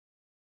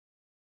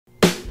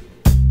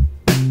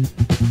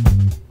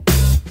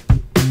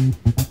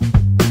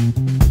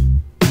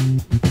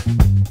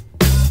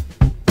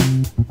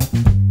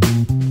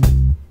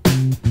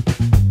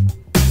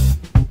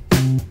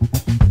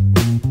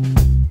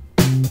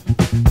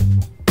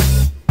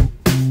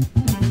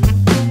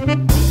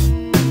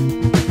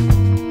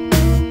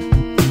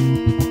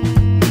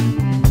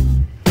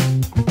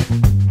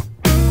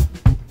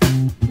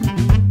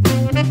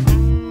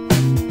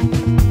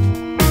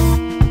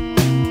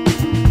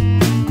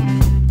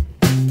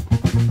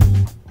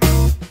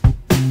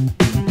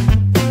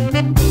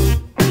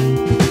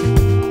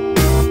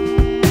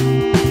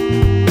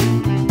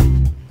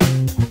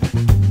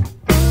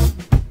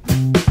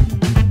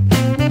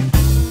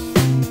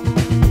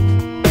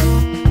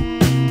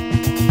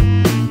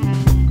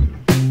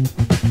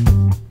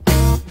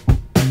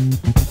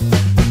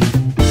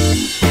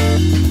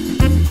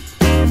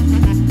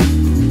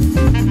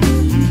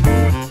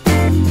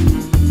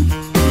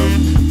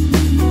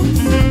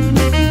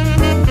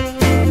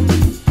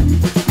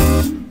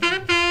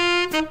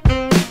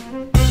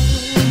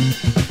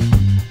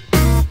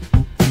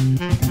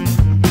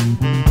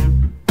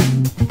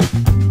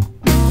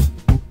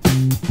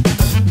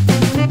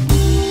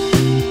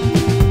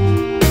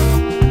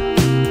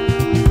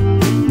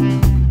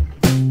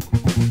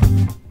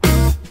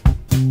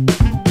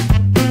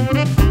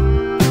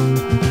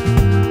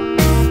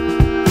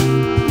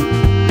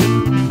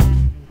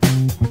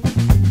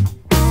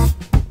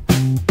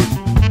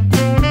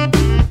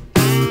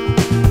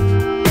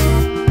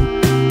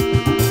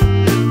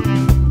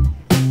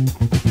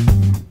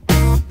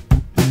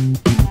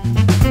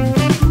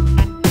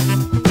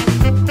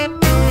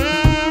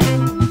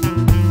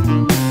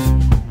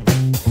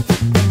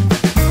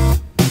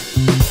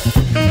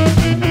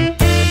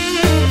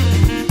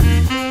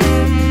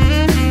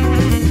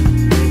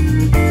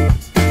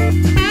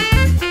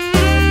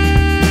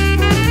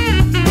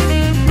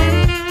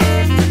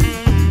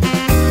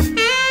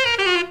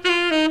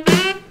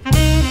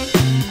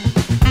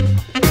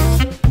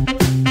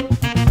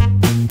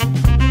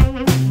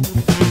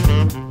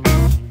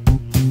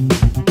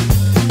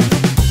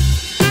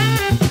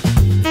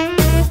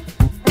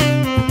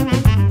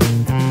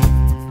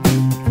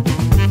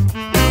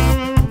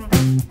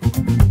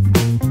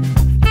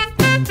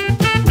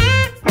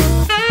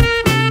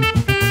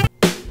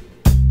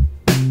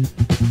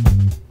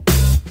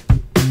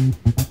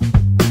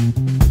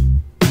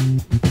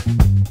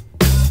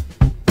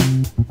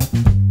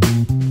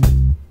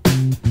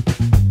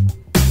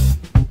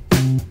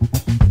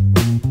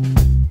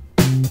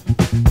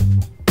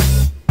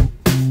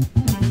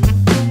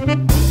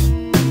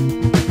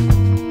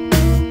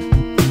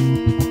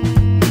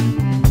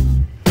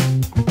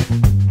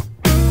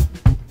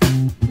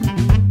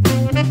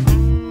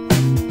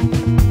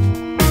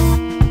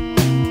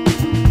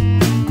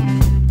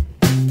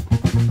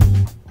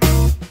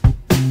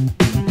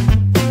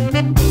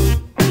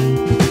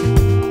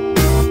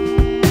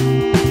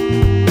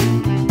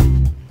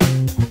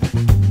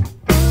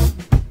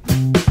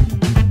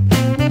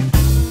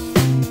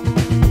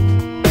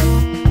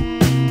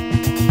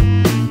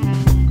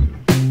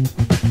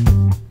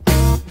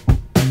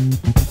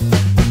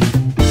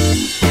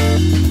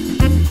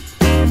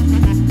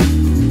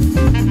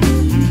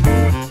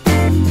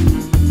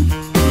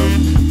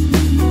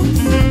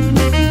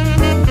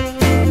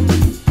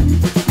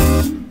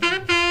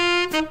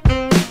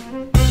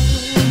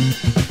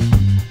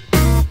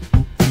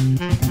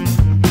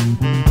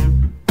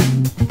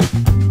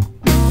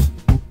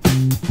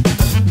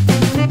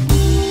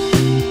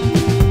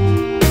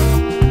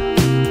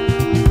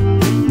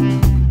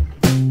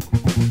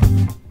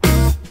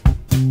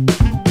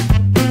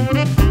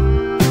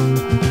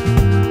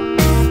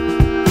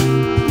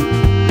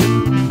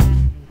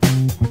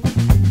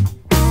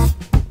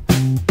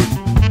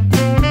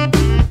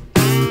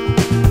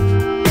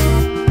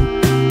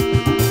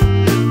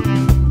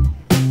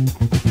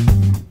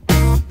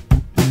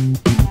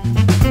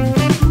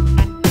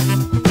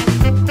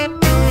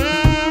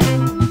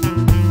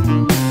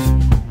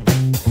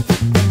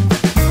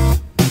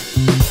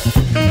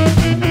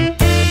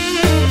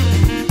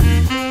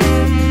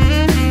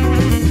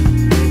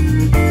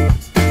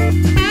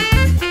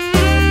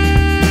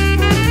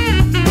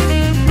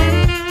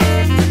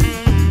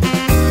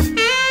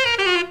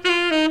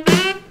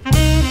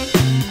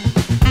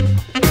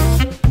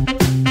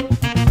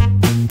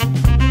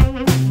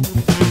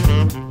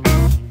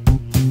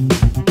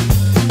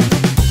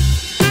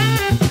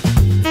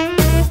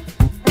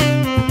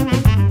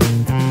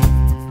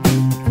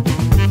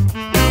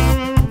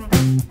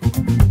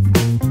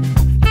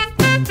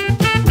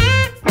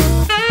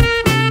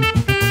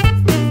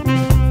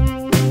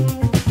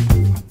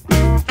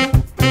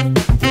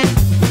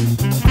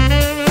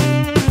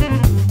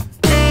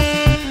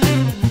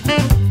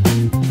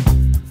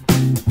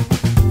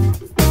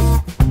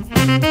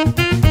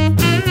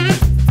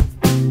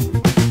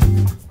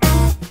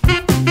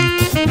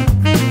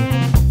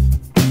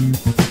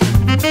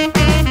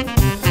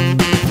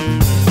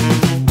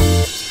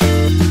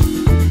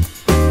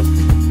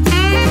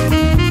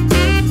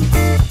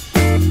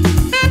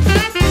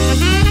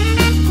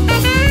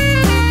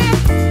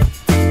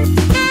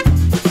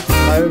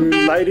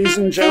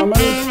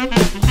gentlemen.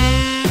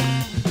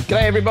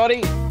 G'day,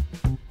 everybody.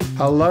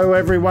 Hello,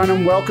 everyone,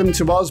 and welcome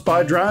to Oz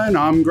by Drone.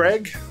 I'm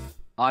Greg.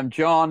 I'm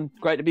John.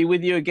 Great to be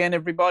with you again,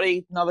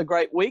 everybody. Another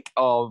great week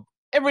of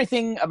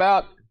everything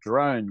about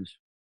drones.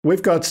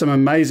 We've got some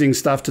amazing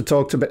stuff to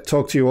talk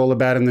to you all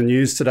about in the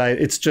news today.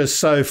 It's just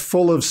so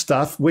full of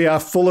stuff. We are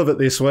full of it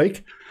this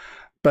week.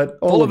 But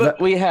all of it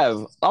we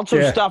have. Lots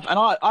of stuff. And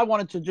I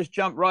wanted to just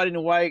jump right in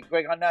the way.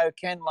 Greg, I know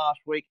Ken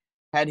last week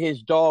had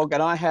his dog,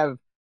 and I have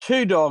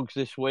two dogs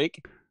this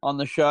week on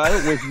the show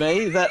with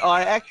me that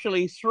I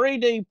actually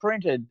 3D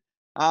printed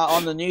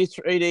on the new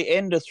 3D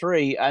Ender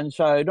 3. And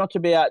so not to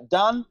be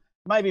outdone,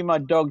 maybe my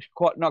dog's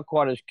not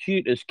quite as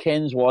cute as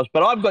Ken's was,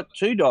 but I've got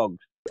two dogs.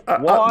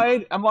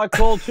 Why am I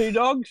called two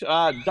dogs?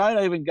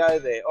 Don't even go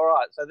there. All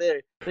right, so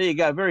there you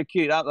go. Very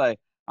cute, aren't they?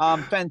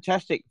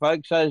 Fantastic,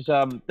 folks. Those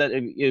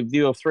that you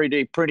view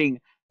 3D printing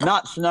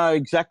nuts know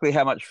exactly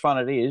how much fun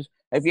it is.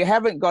 If you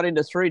haven't got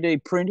into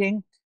 3D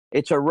printing,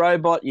 it's a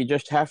robot you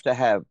just have to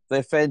have.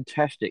 They're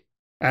fantastic.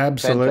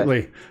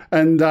 Absolutely.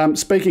 Fantastic. And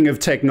speaking of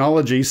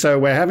technology, so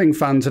we're having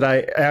fun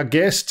today. Our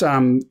guest,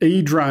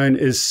 eDrone,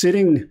 is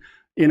sitting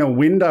in a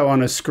window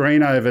on a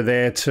screen over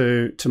there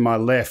to my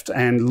left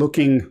and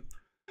looking,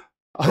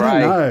 I don't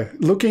know,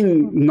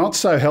 looking not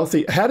so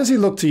healthy. How does he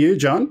look to you,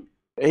 John?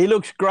 He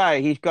looks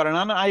grey. He's got an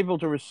unable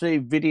to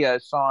receive video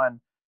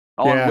sign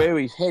on where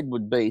his head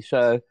would be.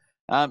 So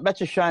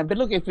that's a shame. But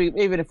look,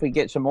 even if we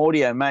get some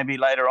audio, maybe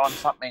later on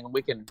something,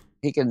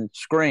 he can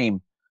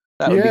scream.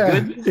 That would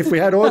be good. If we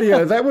had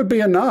audio, that would be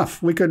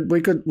enough. We could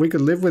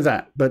live with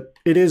that. But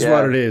it is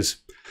what it is.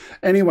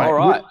 Anyway, all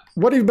right.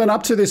 What have you been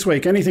up to this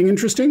week? Anything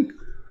interesting?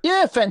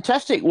 Yeah,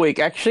 fantastic week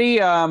actually.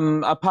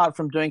 Apart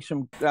from doing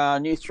some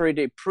new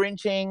 3D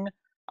printing.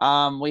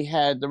 We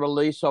had the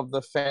release of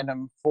the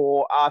Phantom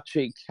 4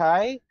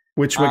 RTK.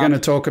 Which we're going to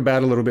talk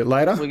about a little bit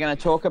later. We're going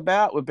to talk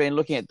about. We've been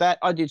looking at that.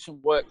 I did some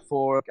work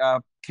for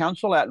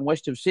council out in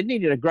west of Sydney,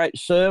 did a great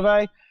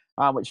survey,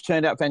 which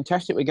turned out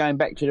fantastic. We're going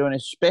back to do an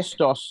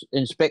asbestos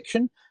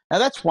inspection. Now,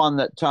 that's one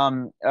that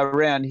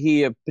around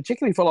here,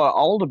 particularly for a lot of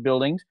older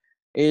buildings,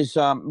 is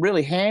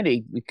really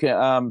handy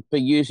for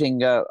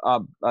using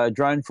a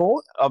drone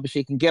for.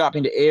 Obviously, you can get up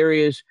into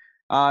areas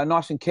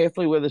nice and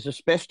carefully where there's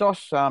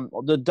asbestos,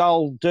 the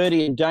dull,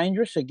 dirty and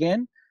dangerous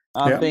again,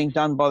 being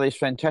done by these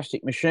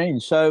fantastic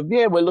machines. So,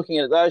 yeah, we're looking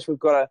at those. We've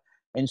got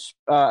an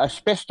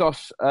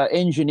asbestos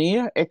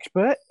engineer,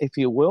 expert, if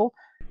you will,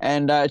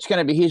 and it's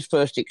going to be his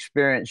first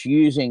experience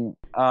using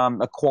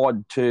a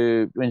quad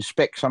to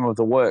inspect some of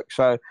the work.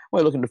 So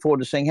we're looking forward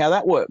to seeing how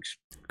that works.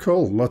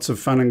 Cool. Lots of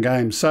fun and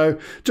games. So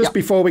just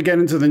before we get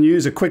into the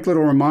news, a quick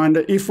little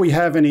reminder, if we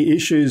have any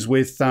issues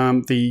with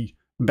the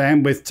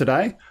bandwidth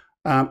today,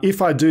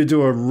 if I do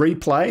a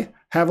replay,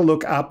 have a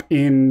look up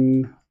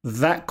in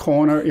that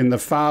corner in the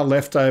far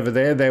left over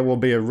there. There will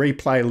be a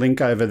replay link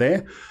over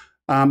there.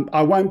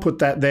 I won't put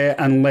that there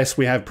unless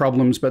we have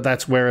problems, but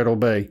that's where it'll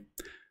be.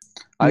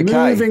 Okay.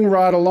 Moving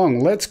right along,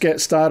 let's get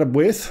started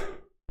with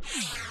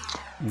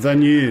the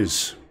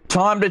news.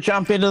 Time to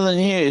jump into the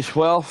news.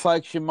 Well,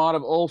 folks, you might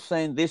have all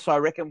seen this. I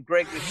reckon,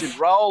 Greg, we should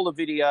roll the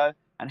video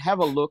and have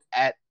a look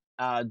at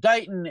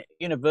Dayton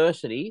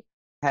University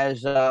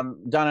has done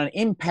an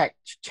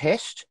impact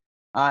test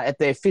at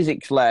their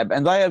physics lab,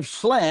 and they have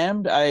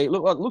slammed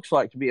what looks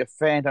like to be a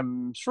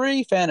Phantom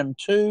 3, Phantom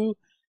 2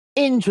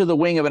 into the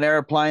wing of an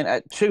aeroplane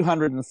at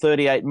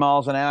 238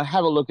 miles an hour.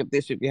 Have a look at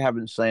this if you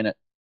haven't seen it.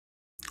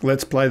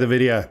 Let's play the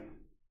video.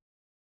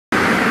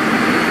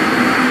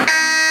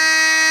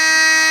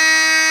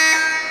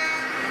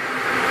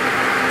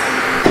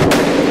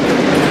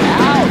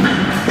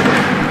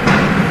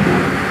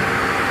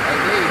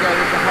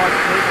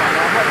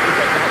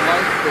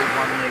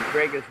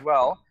 Greg as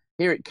well.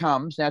 Here it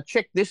comes. Now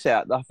check this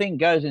out. The thing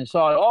goes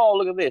inside. Oh,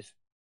 look at this.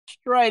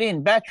 Straight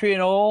in, battery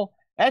and all.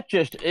 That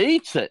just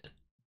eats it.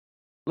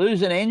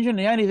 Lose an engine.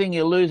 The only thing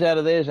you lose out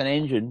of there is an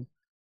engine.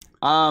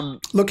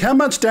 Look, how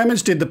much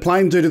damage did the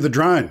plane do to the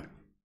drone?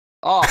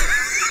 Oh,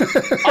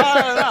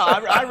 I don't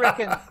know. I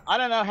reckon, I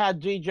don't know how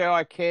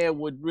DJI Care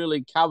would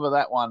really cover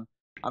that one.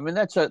 I mean,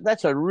 that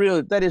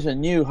is a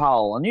new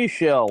hull, a new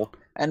shell,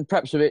 and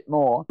perhaps a bit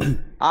more.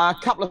 A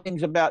couple of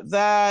things about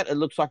that. It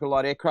looks like a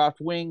light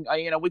aircraft wing.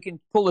 We can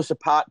pull this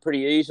apart pretty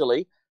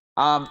easily.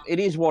 It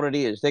is what it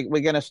is.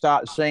 We're going to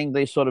start seeing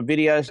these sort of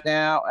videos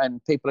now, and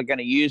people are going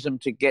to use them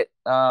to get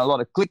a lot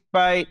of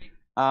clickbait.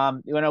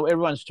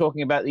 Everyone's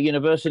talking about the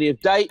University of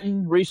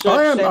Dayton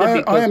research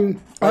center.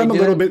 I'm a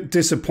little bit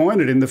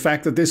disappointed in the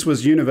fact that this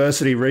was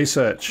university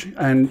research,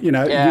 and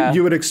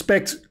you would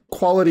expect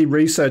quality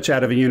research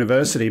out of a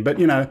university. But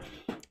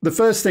the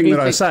first thing that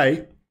I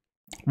say,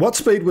 what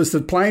speed was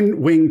the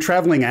plane wing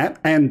traveling at,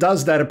 and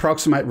does that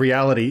approximate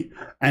reality?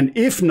 And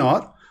if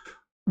not,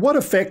 what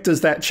effect does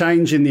that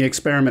change in the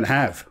experiment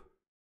have?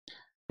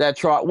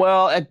 That's right.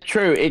 Well,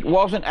 true. It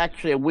wasn't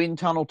actually a wind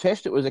tunnel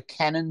test. It was a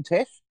cannon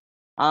test.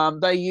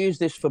 They used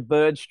this for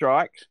bird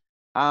strikes.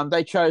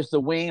 They chose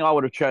the wing. I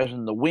would have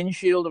chosen the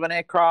windshield of an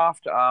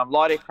aircraft,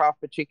 light aircraft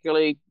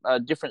particularly, a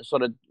different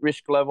sort of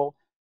risk level.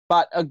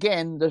 But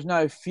again, there's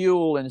no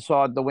fuel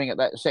inside the wing at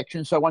that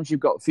section. So once you've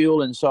got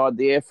fuel inside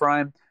the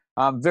airframe,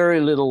 very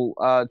little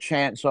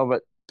chance of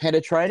it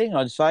penetrating,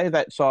 I'd say,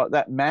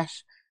 that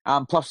mass.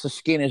 Plus the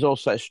skin is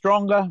also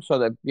stronger, so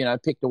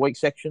they've picked a weak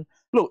section.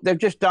 Look, they've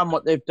just done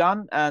what they've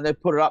done, and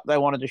they've put it up. They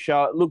wanted to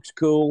show it looks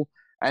cool,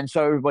 and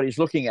so everybody's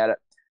looking at it.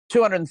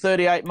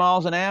 238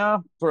 miles an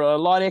hour for a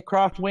light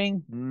aircraft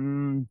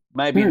wing?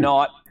 Maybe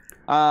not.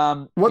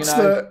 What's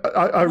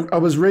I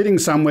was reading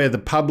somewhere the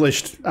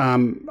published,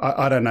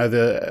 I don't know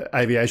the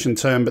aviation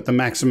term, but the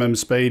maximum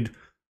speed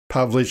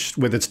published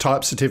with its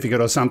type certificate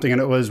or something,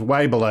 and it was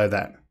way below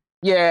that.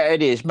 Yeah,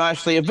 it is.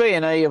 Mostly a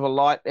V&E of a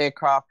light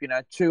aircraft,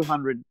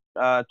 200,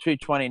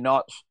 220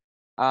 knots.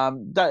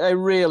 They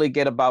really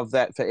get above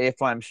that for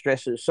airframe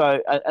stresses.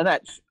 So, and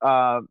that's,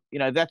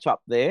 that's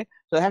up there.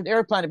 So the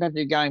airplane have to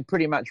be going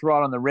pretty much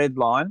right on the red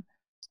line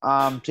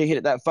to hit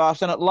it that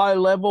fast. And at low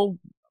level,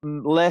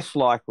 less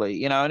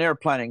likely. An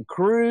airplane in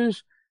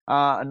cruise,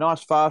 a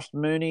nice fast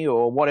Mooney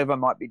or whatever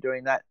might be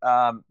doing that,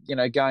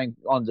 going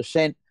on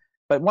descent.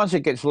 But once it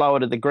gets lower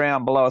to the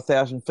ground below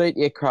 1,000 feet,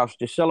 the aircraft's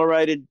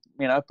decelerated,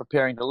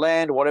 preparing to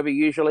land or whatever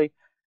usually.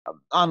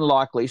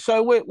 Unlikely.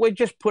 So we're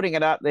just putting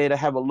it out there to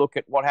have a look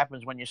at what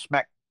happens when you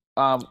smack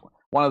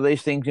one of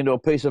these things into a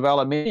piece of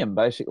aluminium,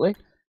 basically,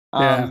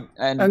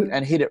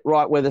 and hit it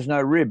right where there's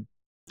no rib.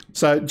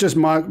 So just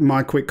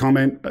my quick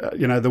comment,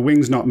 the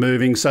wing's not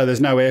moving, so there's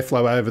no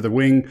airflow over the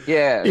wing.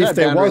 Yeah. If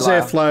there was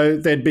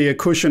airflow, there'd be a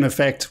cushion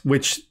effect,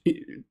 which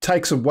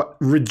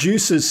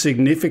reduces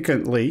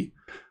significantly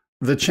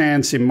the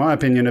chance, in my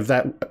opinion, of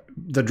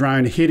the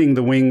drone hitting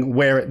the wing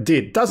where it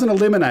did. Doesn't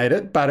eliminate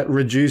it, but it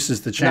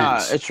reduces the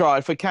chance. No, it's right.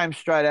 If it came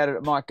straight at it,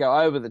 it might go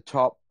over the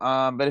top.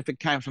 But if it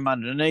came from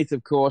underneath,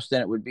 of course,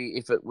 then it would be,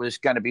 if it was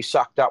going to be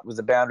sucked up with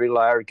the boundary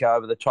layer, it'd go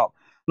over the top.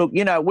 Look,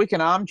 we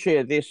can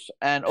armchair this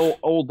and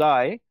all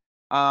day.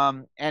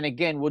 And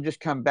again, we'll just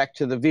come back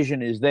to the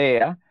vision is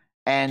there.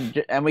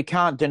 And we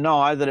can't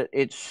deny that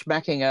it's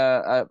smacking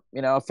a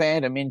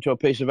Phantom into a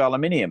piece of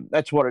aluminium.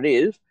 That's what it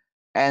is.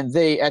 And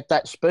at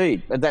that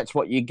speed, that's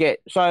what you get.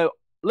 So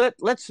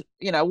let's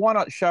why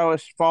not show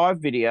us 5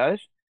 videos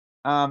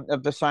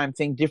of the same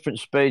thing, different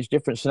speeds,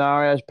 different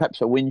scenarios,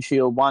 perhaps a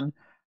windshield one,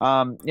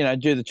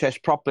 do the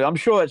test properly. I'm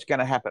sure it's going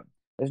to happen.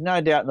 There's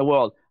no doubt in the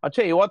world. I'll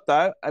tell you what,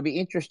 though, it'd be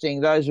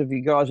interesting, those of you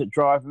guys that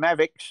drive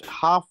Mavics,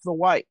 half the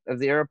weight of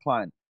the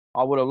airplane.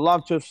 I would have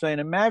loved to have seen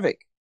a Mavic,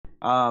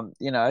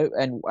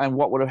 and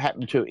what would have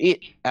happened to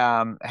it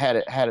had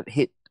it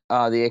hit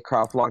the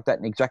aircraft like that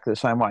in exactly the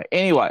same way.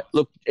 Anyway,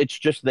 look, it's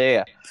just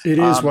there. It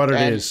is what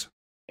it is.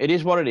 It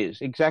is what it is,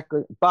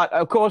 exactly. But,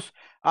 of course,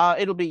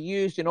 it'll be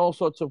used in all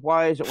sorts of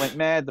ways. It went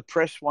mad. The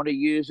press want to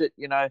use it,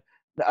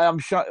 I'm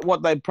sure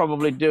what they'd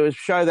probably do is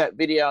show that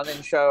video and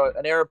then show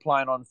an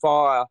airplane on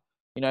fire,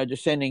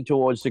 descending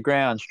towards the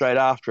ground straight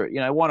after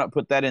it. Why not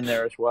put that in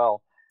there as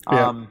well?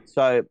 Yeah.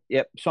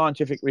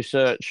 Scientific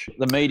research,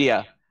 the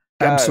media.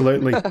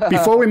 Absolutely.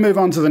 Before we move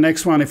on to the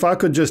next one, if I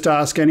could just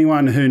ask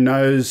anyone who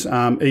knows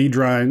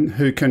eDrone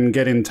who can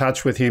get in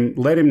touch with him,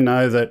 let him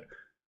know that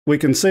we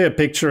can see a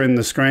picture in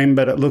the screen,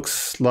 but it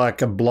looks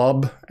like a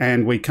blob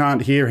and we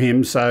can't hear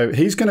him. So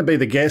he's going to be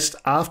the guest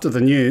after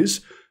the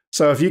news.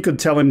 So if you could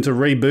tell him to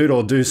reboot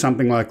or do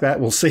something like that,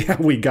 we'll see how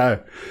we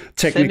go.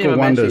 Technical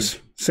wonders.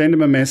 Send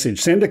him a message.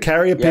 Send a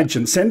carrier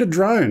pigeon. Send a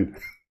drone.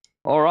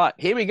 All right.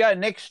 Here we go.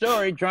 Next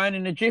story, drone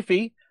in a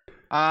jiffy.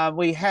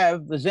 We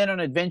have the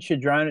Xenon Adventure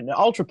drone, an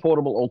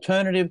ultra-portable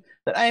alternative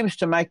that aims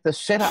to make the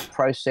setup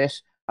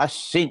process a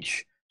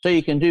cinch so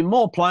you can do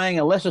more playing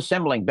and less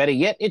assembling. Better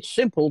yet, it's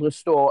simple to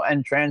store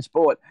and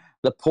transport.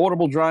 The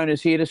portable drone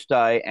is here to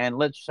stay, and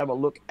let's have a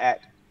look at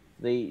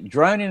the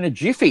drone in a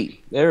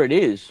jiffy. There it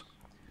is.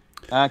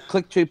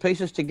 Click 2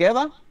 pieces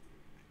together.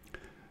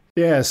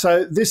 Yeah,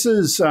 so this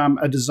is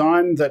a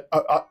design that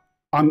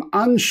I'm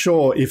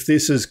unsure if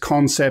this is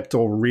concept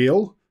or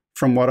real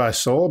from what I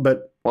saw,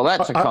 but... Well,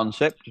 that's a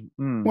concept.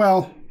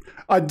 Well,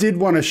 I did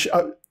want to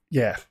show...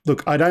 Yeah,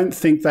 look, I don't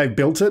think they've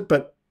built it,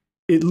 but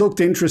it looked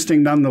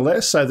interesting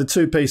nonetheless. So the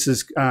 2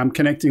 pieces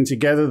connecting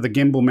together, the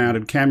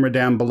gimbal-mounted camera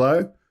down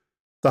below,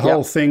 the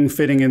whole thing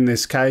fitting in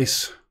this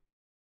case.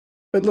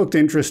 It looked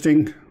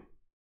interesting.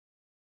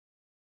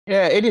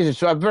 Yeah, it is.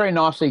 It's very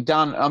nicely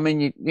done. I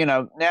mean,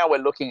 now we're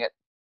looking at,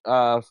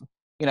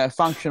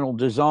 functional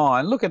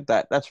design. Look at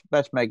that.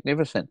 That's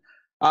magnificent.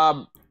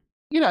 Not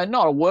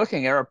a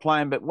working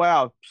aeroplane, but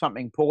wow,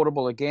 something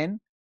portable again.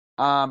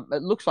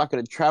 It looks like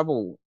it'd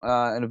travel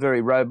in a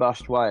very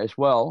robust way as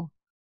well.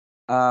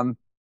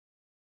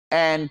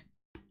 And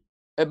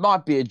it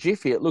might be a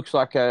jiffy. It looks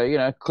like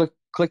a,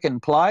 click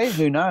and play.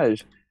 Who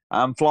knows?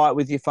 Fly it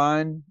with your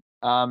phone.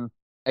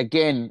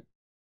 Again,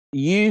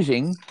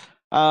 using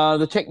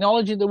the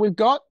technology that we've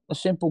got, a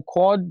simple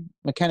quad,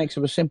 mechanics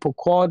of a simple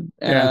quad,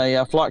 and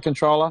a flight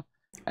controller,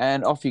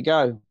 and off you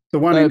go. The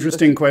one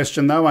interesting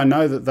question, though, I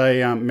know that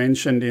they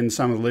mentioned in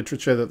some of the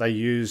literature that they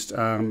used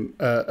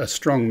a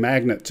strong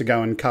magnet to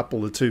go and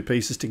couple the 2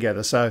 pieces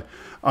together. So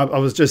I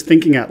was just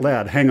thinking out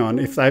loud, hang on,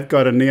 if they've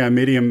got a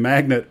neodymium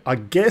magnet, I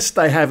guess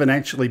they haven't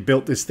actually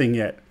built this thing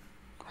yet.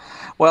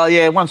 Well,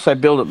 yeah, once they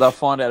build it, they'll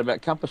find out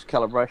about compass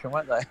calibration,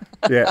 won't they?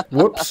 Yeah,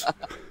 whoops.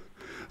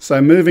 So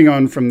moving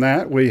on from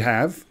that, we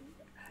have...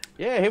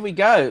 Yeah, here we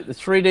go. The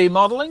 3D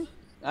modelling.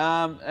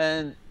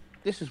 And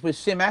this is with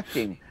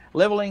SimActive,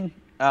 levelling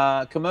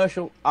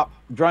commercial up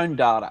drone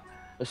data.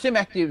 The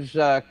SimActive's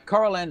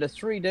Correlander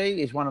 3D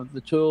is one of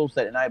the tools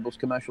that enables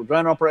commercial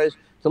drone operators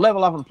to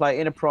level up and play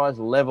enterprise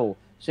level.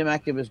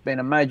 SimActive has been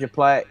a major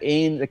player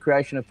in the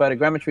creation of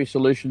photogrammetry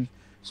solutions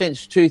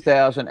since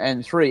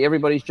 2003.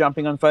 Everybody's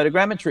jumping on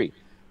photogrammetry.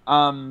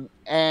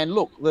 And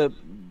look,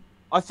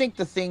 I think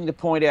the thing to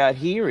point out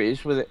here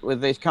is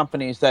with these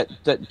companies that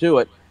do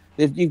it,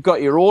 you've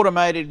got your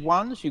automated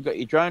ones, you've got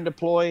your drone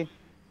deploy,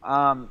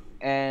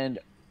 and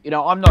you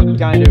know, I'm not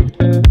going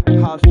to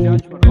pass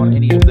judgment on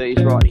any of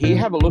these right here.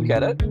 Have a look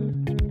at it,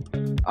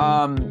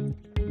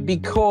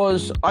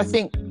 because I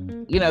think,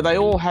 you know, they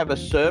all have a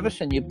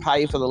service and you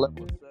pay for the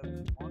level of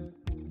service you want.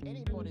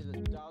 Anybody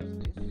that does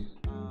this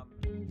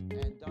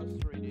and does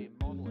 3D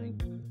modeling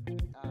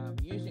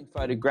using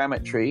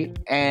photogrammetry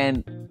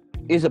and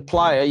is a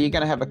player, you're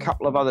going to have a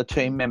couple of other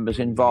team members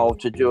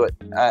involved to do it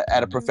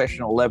at a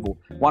professional level.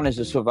 One is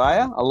a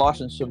surveyor, a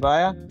licensed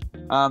surveyor.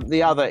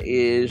 The other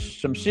is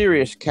some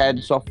serious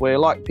CAD software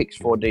like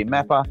Pix4D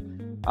Mapper,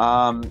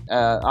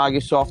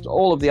 Argisoft,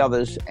 all of the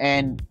others.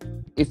 And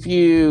if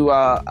you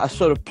are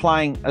sort of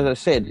playing, as I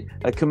said,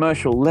 a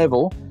commercial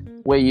level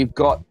where you've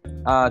got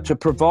to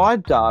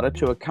provide data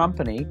to a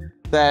company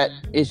that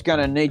is going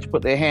to need to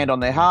put their hand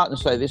on their heart and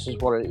say this is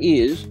what it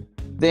is,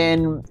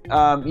 then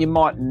you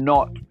might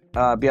not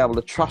be able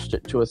to trust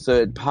it to a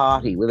third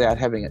party without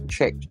having it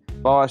checked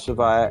by a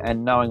surveyor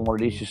and knowing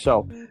what it is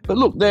yourself. But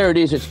look, there it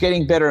is. It's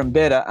getting better and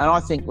better, and I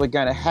think we're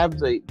going to have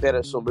the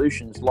better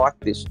solutions like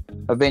this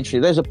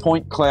eventually. There's a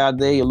point cloud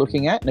there you're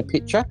looking at in a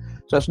picture.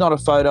 So it's not a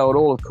photo at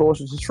all, of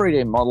course. It's a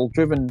 3D model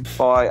driven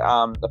by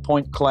the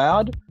point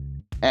cloud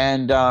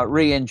and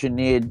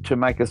re-engineered to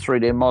make a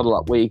 3D model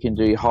up where you can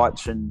do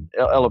heights and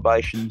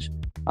elevations,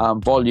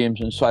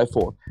 volumes and so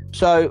forth.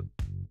 So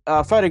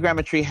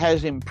photogrammetry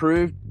has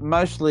improved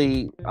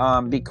mostly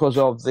because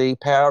of the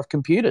power of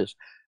computers.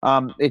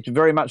 It's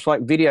very much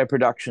like video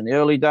production. The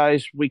early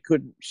days, we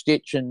couldn't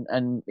stitch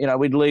and you know,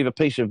 we'd leave a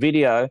piece of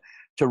video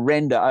to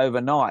render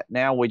overnight.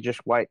 Now we just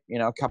wait, you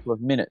know, a couple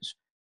of minutes.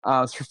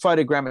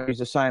 Photogrammetry is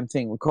the same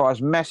thing. It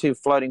requires massive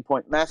floating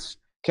point maths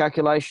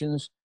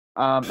calculations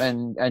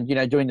and you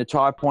know, doing the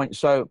tie point.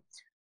 So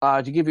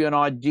to give you an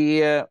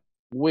idea,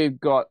 we've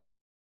got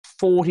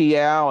 40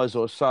 hours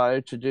or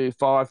so to do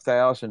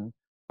 5,000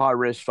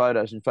 high-res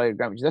photos in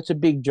photogrammetry. That's a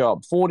big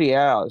job, 40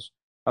 hours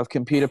of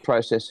computer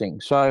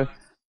processing. So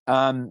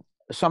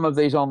some of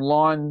these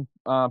online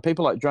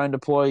people like Drone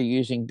Deploy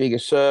using bigger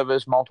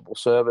servers, multiple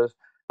servers,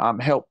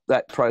 help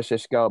that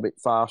process go a bit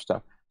faster.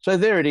 So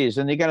there it is,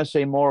 and you're going to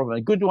see more of them.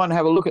 A good one to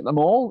have a look at them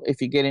all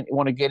if you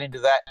want to get into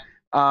that.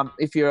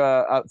 If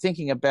you're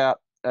thinking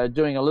about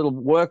doing a little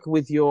work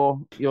with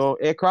your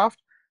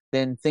aircraft,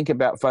 then think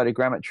about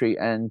photogrammetry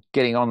and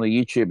getting on the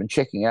YouTube and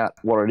checking out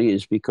what it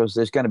is, because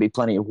there's going to be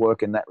plenty of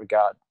work in that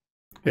regard.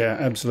 Yeah,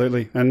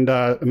 absolutely. And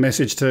a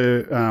message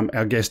to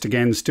our guest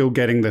again, still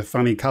getting the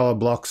funny color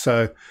block.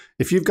 So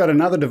if you've got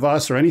another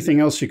device or anything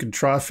else you could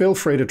try, feel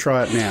free to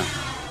try it now.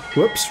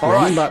 Whoops,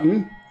 wrong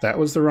button. That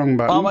was the wrong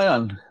button. Oh, my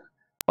God.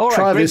 All right,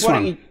 try Greg, this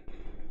one.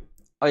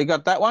 You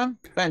got that one?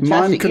 Fantastic.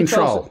 Mind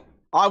control.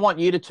 I want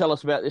you to tell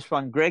us about this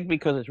one, Greg,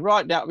 because it's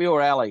right up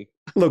your alley.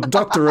 Look,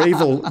 Dr.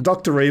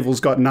 Evil's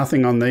got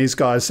nothing on these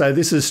guys. So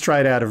this is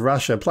straight out of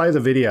Russia. Play the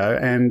video,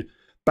 and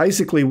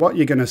basically what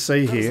you're going to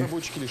see here,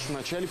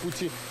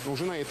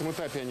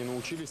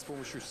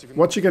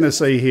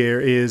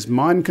 is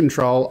mind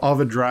control of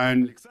a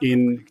drone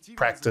in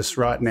practice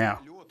right now.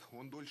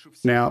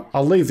 Now,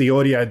 I'll leave the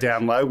audio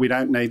down low. We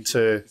don't need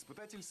to...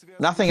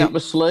 Nothing up the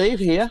sleeve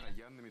here?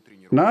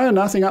 No,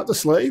 nothing up the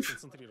sleeve.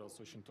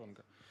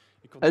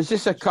 Is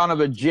this a kind of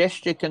a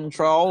gesture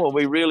control? Are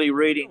we really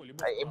reading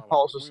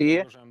impulses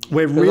here?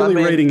 We're really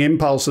reading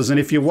impulses, and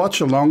if you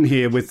watch along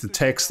here with the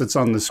text that's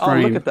on the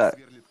screen... Oh, look at that.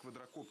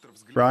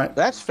 Right?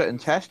 That's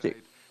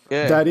fantastic.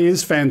 Yeah. That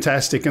is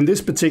fantastic, and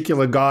this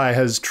particular guy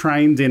has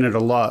trained in it a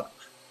lot,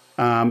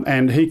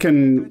 and he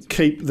can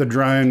keep the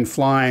drone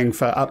flying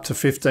for up to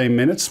 15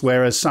 minutes,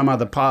 whereas some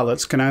other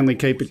pilots can only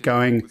keep it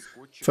going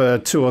for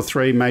 2 or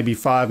 3, maybe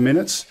 5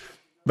 minutes,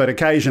 but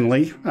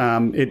occasionally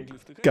it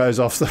goes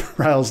off the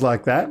rails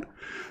like that.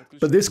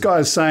 But this guy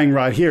is saying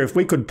right here, if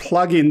we could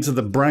plug into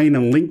the brain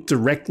and link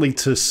directly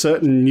to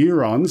certain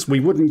neurons, we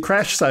wouldn't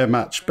crash so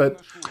much. But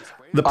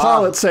the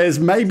pilot says,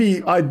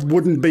 maybe I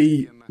wouldn't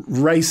be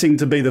racing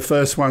to be the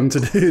first one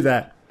to do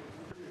that.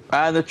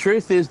 The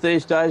truth is,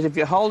 these days, if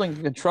you're holding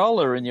a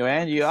controller in your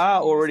hand, you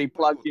are already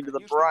plugged into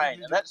the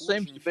brain, and that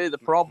seems to be the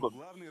problem.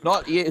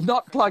 Not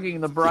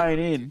plugging the brain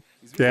in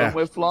when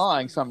we're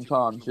flying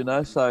sometimes, you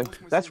know. So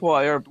that's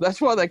why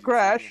they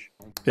crash.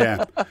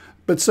 Yeah,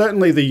 but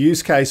certainly the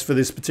use case for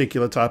this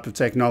particular type of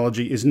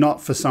technology is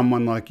not for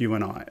someone like you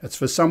and I. It's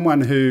for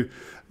someone who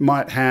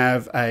might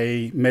have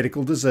a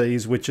medical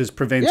disease which is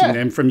preventing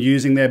them from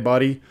using their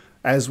body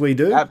as we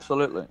do.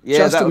 Absolutely.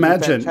 Yeah,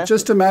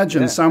 just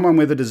imagine someone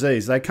with a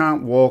disease. They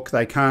can't walk,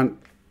 they can't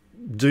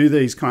do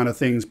these kind of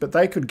things, but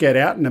they could get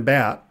out and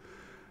about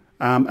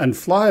and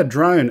fly a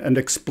drone and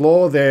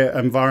explore their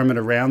environment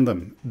around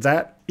them.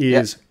 That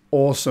is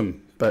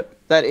awesome. But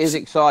that is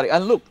exciting.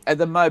 And look at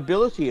the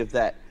mobility of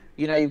that.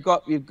 You know, you've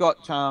got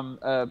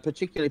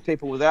particularly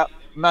people without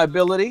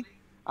mobility.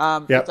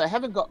 If they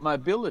haven't got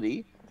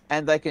mobility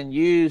and they can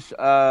use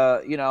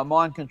a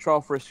mind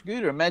control for a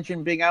scooter,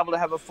 imagine being able to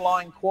have a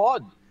flying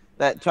quad.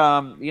 That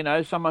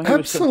someone who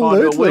was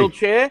confined to a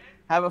wheelchair,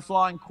 have a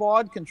flying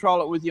quad,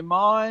 control it with your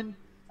mind,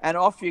 and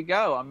off you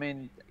go. I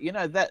mean,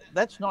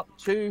 that's not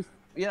too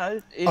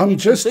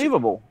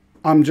inconceivable.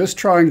 I'm just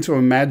trying to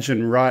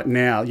imagine right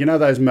now,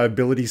 those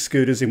mobility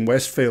scooters in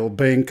Westfield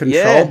being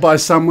controlled by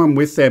someone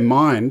with their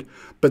mind,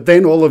 but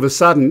then all of a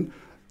sudden,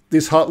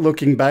 this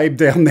hot-looking babe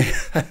down there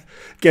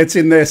gets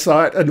in their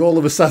sight, and all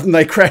of a sudden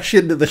they crash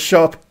into the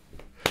shop.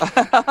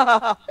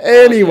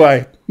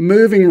 Anyway,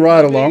 moving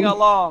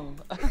along.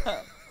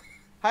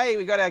 Hey,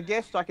 we got our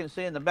guest I can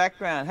see in the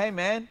background. Hey,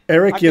 man.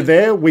 Eric, you're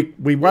there. We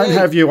won't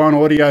have you on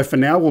audio for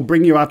now. We'll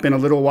bring you up in a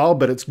little while,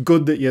 but it's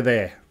good that you're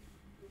there.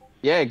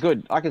 Yeah,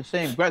 good. I can see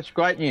him. That's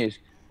great news.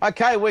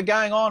 Okay, we're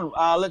going on.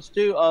 Let's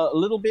do a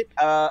little bit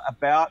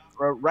about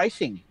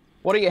racing.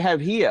 What do you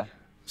have here?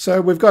 So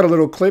we've got a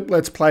little clip.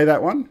 Let's play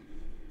that one.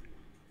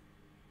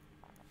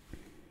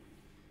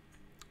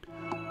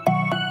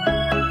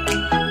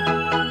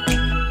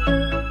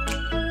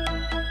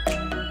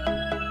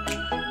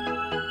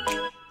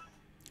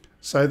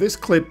 So this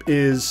clip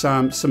is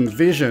some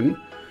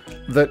vision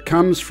that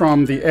comes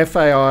from the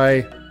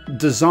FAI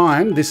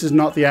design. This is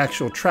not the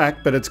actual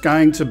track, but it's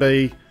going to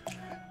be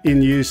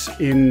in use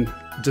in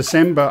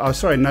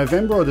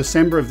November or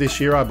December of this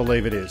year, I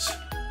believe it is.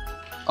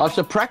 Oh, it's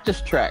a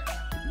practice track.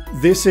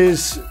 This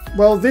is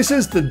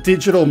the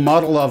digital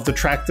model of the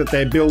track that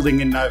they're building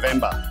in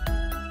November.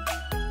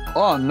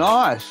 Oh,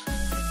 nice.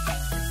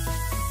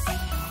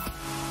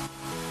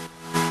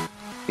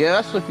 Yeah,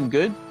 that's looking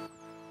good.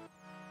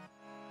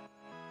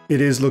 It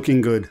is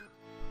looking good.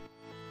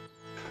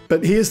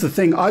 But here's the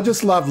thing, I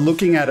just love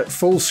looking at it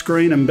full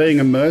screen and being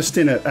immersed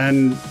in it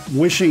and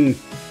wishing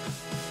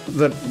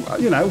that,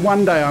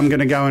 one day I'm going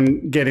to go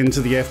and get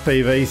into the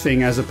FPV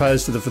thing as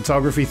opposed to the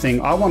photography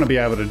thing. I want to be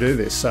able to do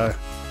this, so.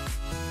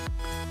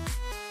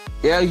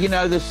 Yeah,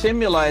 the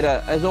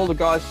simulator, as all the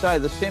guys say,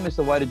 the sim is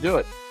the way to do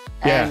it.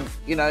 And,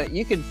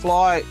 you can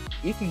fly,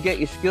 you can get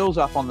your skills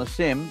up on the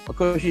sim. Of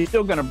course, you're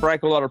still going to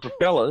break a lot of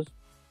propellers,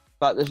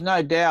 but there's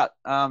no doubt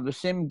the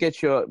sim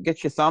gets your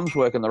thumbs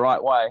working the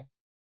right way.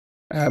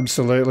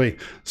 Absolutely.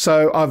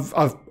 So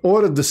I've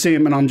ordered the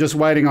sim and I'm just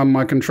waiting on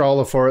my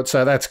controller for it,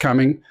 so that's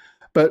coming.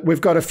 But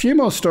we've got a few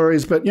more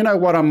stories, but you know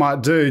what I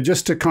might do,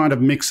 just to kind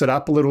of mix it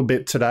up a little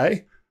bit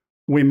today?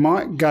 We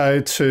might go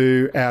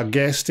to our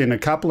guest in a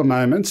couple of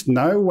moments.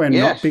 No, we're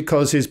not,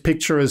 because his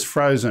picture is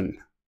frozen.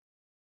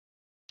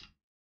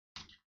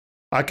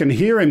 I can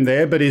hear him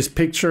there, but his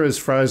picture is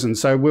frozen.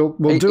 So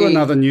we'll do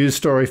another news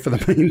story for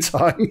the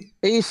meantime.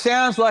 He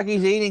sounds like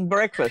he's eating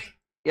breakfast.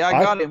 Yeah,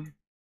 I got him.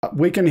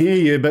 We can hear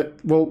you, but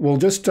we'll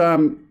just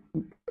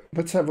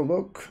let's have a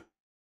look.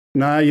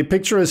 No, your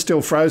picture is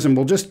still frozen.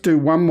 We'll just do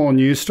one more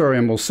news story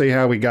and we'll see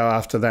how we go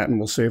after that, and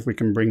we'll see if we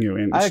can bring you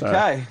in.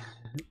 Okay.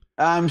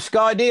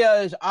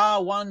 Skydio's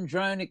R1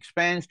 drone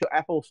expands to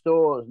Apple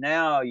stores.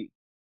 Now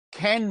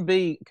can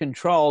be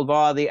controlled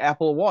via the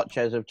Apple Watch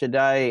as of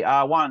today.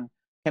 R1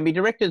 can be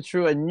directed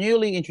through a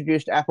newly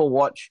introduced Apple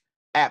Watch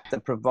app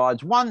that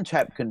provides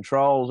one-tap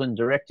controls and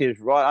directives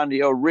right under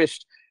your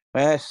wrist.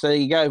 Yes, there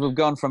you go. We've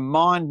gone from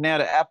Mind now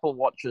to Apple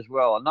Watch as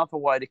well. Another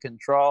way to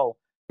control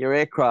your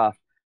aircraft.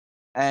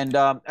 And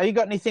have you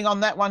got anything on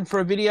that one for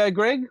a video,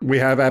 Greg? We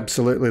have,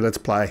 absolutely. Let's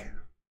play.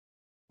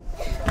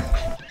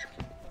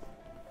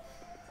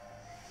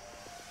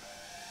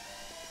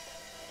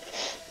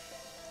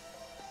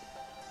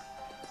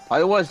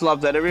 I always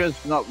love that.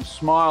 Everyone's not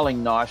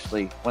smiling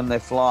nicely when they're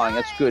flying.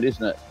 That's good,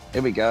 isn't it?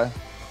 Here we go.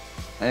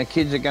 And the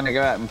kids are going to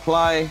go out and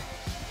play.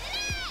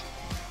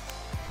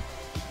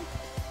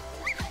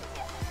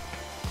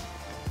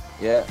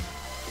 Yeah,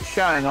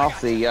 showing off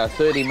the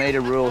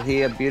 30-meter rule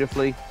here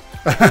beautifully.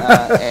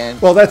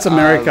 Well, that's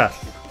America.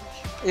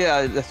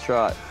 Yeah, that's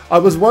right. I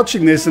was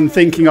watching this and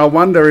thinking, I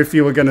wonder if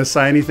you were going to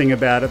say anything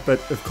about it, but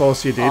of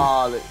course you did.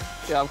 Oh,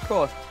 yeah, of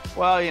course.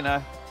 Well, you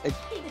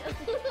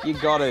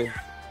got to.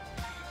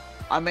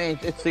 I mean,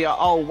 it's the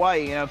old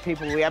way,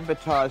 we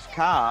advertise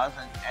cars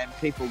and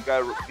people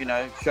go,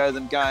 show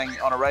them going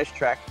on a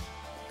racetrack,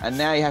 and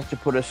now you have to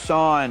put a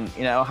sign,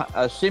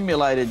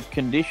 simulated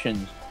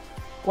conditions.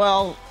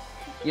 Well,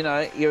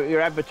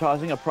 you're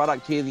advertising a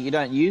product here that you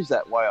don't use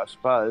that way, I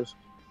suppose.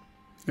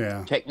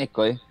 Yeah.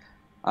 Technically.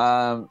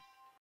 There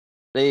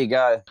you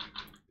go.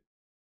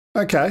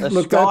 Okay.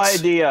 Look,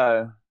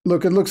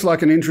 it looks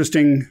like an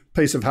interesting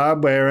piece of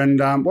hardware,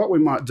 and what we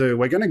might do,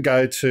 we're going to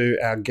go to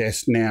our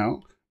guest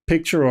now,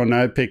 picture or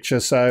no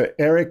picture. So,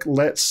 Eric,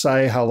 let's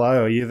say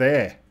hello. Are you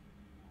there?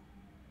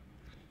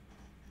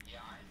 Yeah,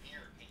 I'm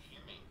here. Can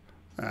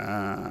you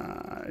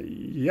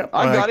Yep,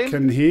 I got him.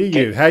 can hear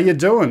you. How you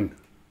doing?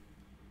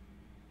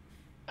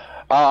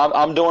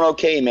 I'm doing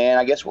okay, man.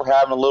 I guess we're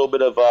having a little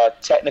bit of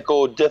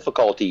technical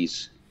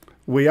difficulties.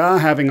 We are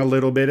having a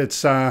little bit.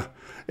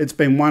 It's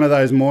been one of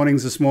those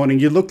mornings this morning.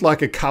 You looked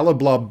like a colour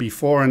blob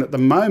before, and at the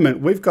moment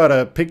we've got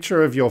a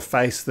picture of your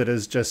face that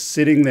is just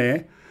sitting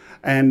there,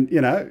 and you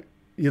know,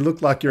 you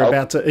look like you're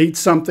about to eat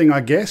something,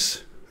 I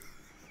guess.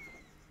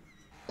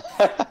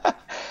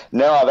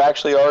 No, I've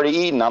actually already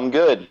eaten. I'm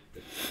good.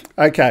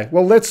 Okay,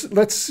 well let's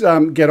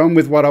get on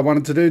with what I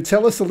wanted to do.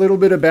 Tell us a little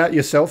bit about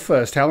yourself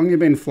first. How long have you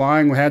been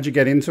flying? How'd you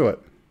get into it?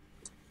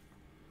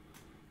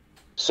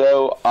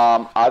 So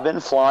I've been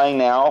flying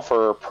now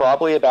for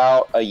probably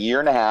about a year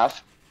and a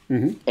half,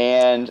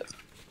 and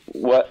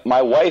what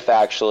my wife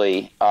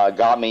actually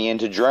got me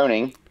into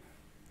droning.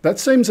 That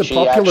seems a She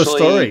popular actually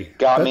story.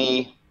 Got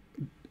me.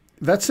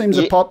 That seems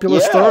a popular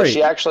story.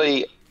 She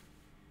actually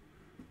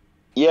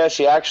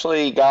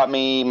got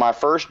me my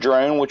first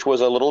drone, which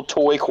was a little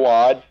toy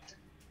quad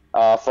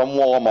from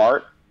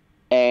Walmart.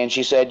 And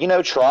she said, you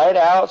know, try it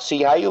out,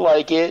 see how you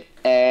like it.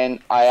 And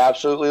I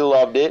absolutely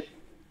loved it.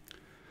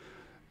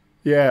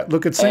 Yeah,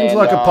 look, it seems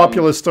like a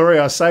popular story.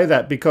 I say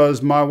that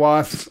because my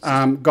wife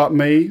got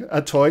me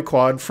a toy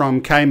quad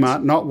from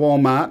Kmart, not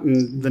Walmart.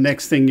 And the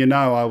next thing you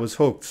know, I was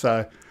hooked.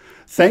 So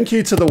thank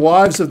you to the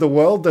wives of the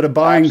world that are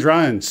buying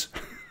drones.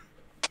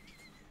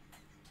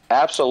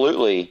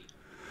 Absolutely.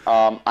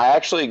 I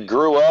actually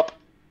grew up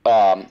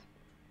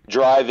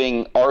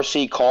driving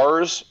RC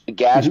cars,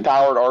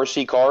 gas-powered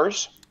RC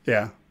cars.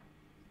 Yeah.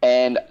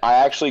 And I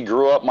actually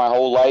grew up my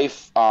whole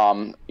life,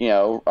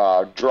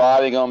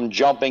 driving them,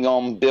 jumping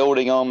them,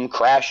 building them,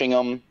 crashing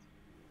them.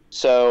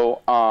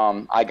 So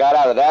I got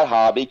out of that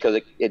hobby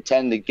because it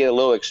tended to get a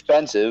little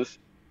expensive.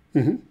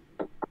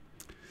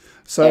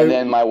 So, and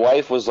then my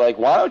wife was like,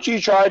 why don't you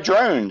try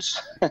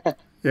drones?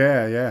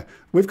 Yeah.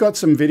 We've got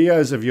some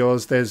videos of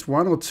yours. There's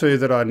one or two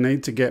that I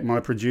need to get my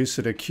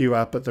producer to queue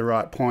up at the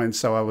right point.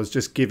 So I was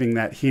just giving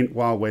that hint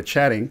while we're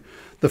chatting.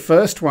 The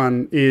first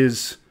one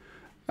is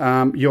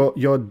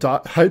your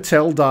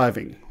hotel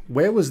diving.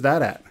 Where was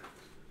that at?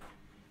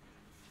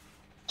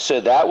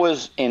 So that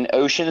was in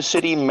Ocean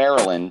City,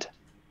 Maryland.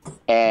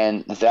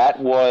 And that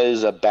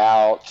was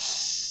about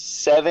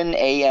 7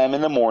 a.m. in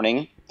the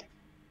morning.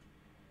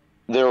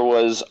 There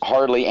was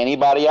hardly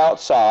anybody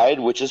outside,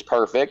 which is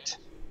perfect.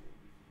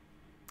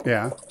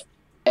 Yeah.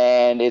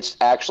 And it's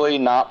actually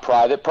not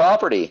private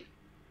property.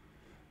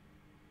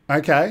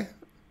 Okay,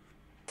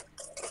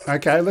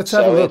 let's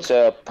have a look. So it's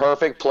a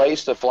perfect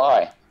place to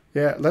fly.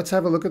 Yeah, let's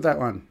have a look at that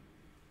one.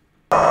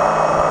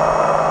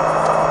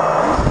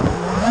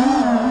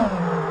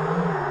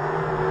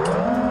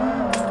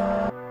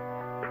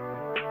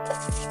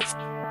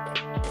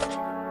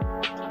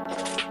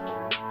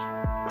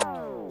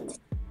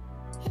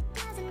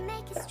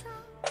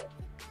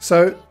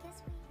 So,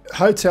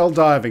 hotel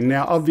diving.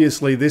 Now,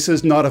 obviously, this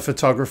is not a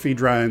photography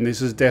drone.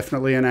 This is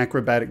definitely an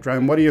acrobatic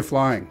drone. What are you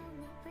flying?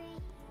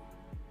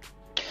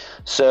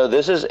 So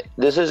this is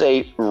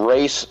a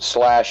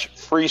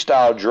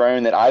race/freestyle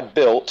drone that I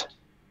built.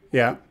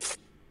 Yeah.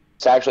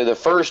 It's actually the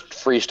first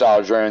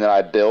freestyle drone that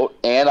I built,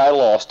 and I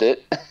lost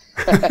it.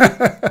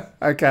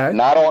 Okay.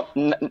 Not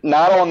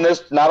on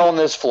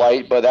this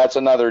flight, but that's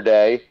another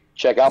day.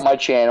 Check out my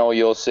channel,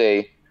 you'll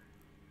see.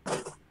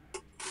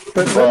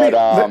 This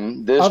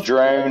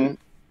drone.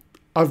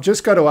 I've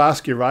just got to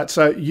ask you, right?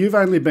 So you've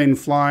only been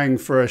flying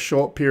for a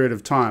short period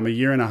of time, a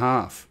year and a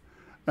half,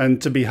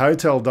 and to be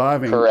hotel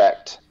diving.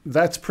 Correct.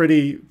 That's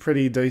pretty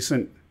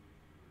decent.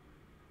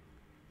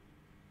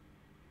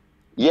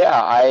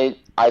 Yeah,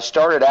 I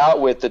started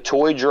out with the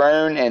toy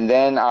drone, and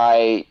then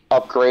I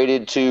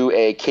upgraded to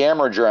a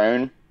camera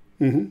drone.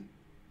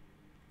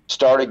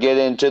 Started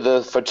getting into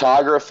the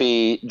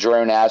photography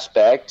drone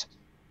aspect.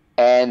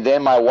 And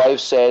then my wife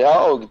said,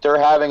 oh,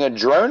 they're having a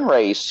drone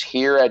race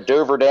here at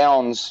Dover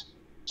Downs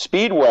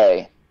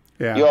Speedway.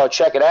 Yeah. You ought to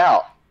check it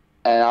out.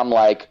 And I'm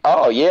like,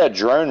 oh, yeah,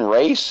 drone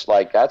race?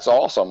 Like, that's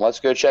awesome.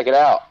 Let's go check it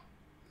out.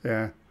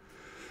 Yeah.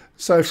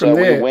 So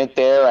there, we went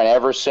there, and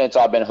ever since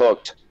I've been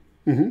hooked.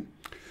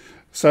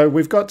 So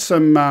we've got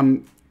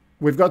some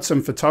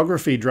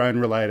photography drone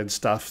related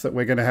stuff that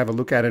we're going to have a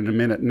look at in a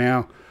minute.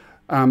 Now,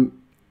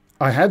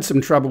 I had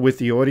some trouble with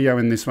the audio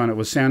in this one. It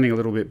was sounding a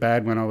little bit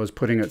bad when I was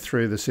putting it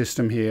through the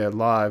system here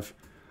live.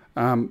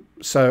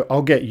 So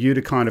I'll get you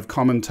to kind of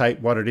commentate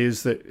what it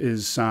is that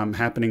is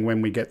happening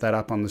when we get that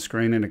up on the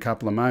screen in a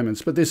couple of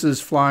moments. But this is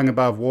flying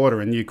above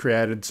water, and you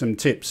created some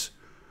tips.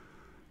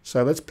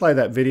 So let's play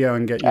that video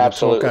and get you to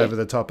talk over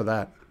the top of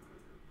that.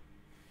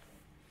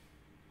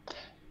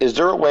 Is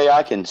there a way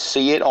I can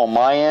see it on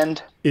my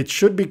end? It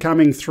should be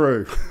coming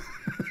through.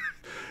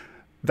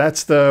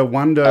 That's the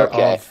wonder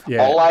of,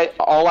 yeah.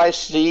 All I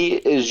see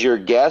is your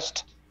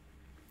guest.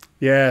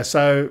 Yeah,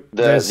 so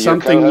there's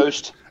something,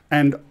 co-host.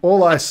 And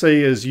all I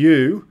see is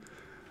you,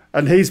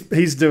 and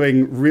he's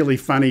doing really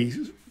funny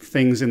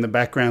things in the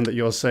background that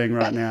you're seeing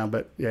right now.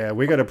 But yeah,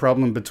 we got a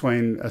problem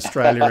between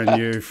Australia and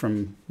you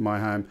from my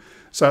home.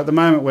 So at the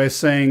moment we're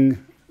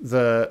seeing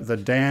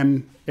the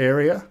dam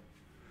area,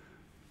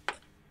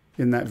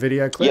 in that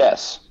video clip?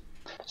 Yes.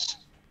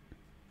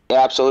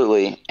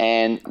 Absolutely.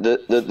 And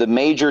the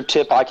major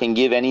tip I can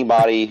give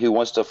anybody who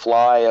wants to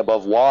fly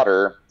above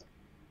water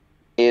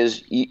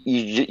is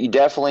you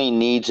definitely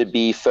need to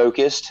be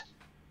focused.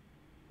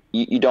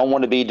 You don't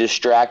want to be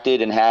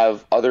distracted and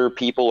have other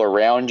people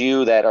around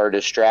you that are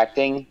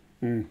distracting,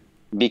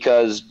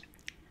 because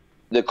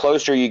the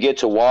closer you get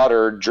to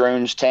water,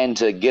 drones tend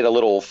to get a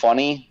little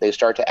funny. They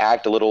start to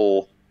act a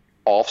little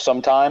off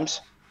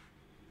sometimes.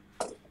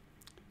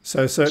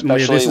 So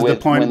certainly this is the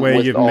point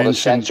where you've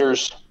mentioned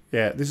sensors.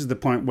 Yeah, this is the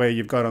point where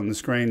you've got on the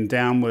screen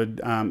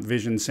downward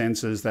vision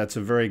sensors. That's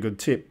a very good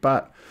tip.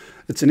 But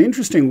it's an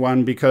interesting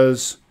one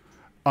because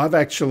I've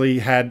actually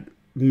had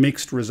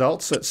mixed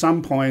results. At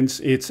some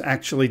points, it's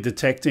actually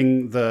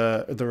detecting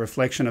the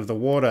reflection of the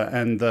water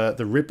and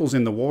the ripples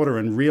in the water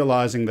and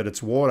realizing that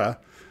it's water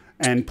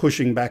and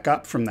pushing back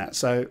up from that.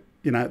 So,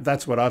 you know,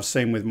 that's what I've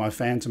seen with my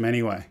Phantom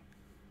anyway.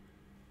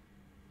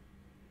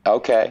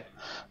 Okay.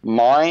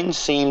 Mine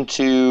seem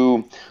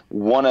to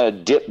want to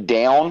dip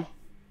down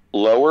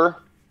lower.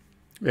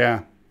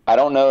 Yeah. I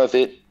don't know if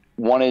it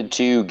wanted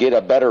to get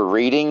a better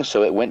reading,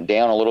 so it went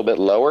down a little bit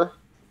lower.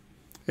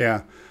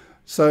 Yeah.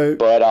 So,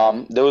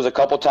 but there was a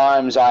couple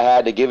times I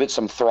had to give it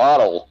some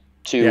throttle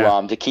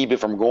to keep it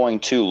from going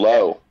too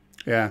low.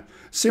 Yeah.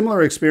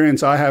 Similar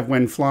experience I have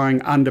when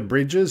flying under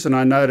bridges, and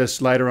I noticed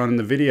later on in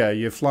the video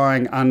you're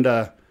flying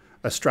under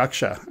a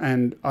structure,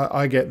 and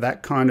I get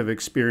that kind of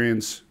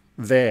experience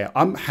there.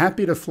 I'm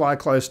happy to fly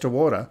close to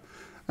water,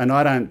 and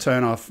I don't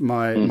turn off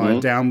my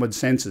downward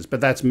sensors, but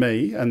that's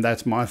me, and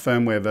that's my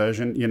firmware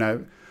version. You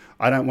know,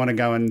 I don't want to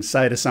go and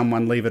say to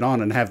someone, leave it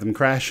on and have them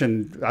crash.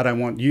 And I don't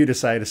want you to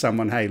say to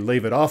someone, hey,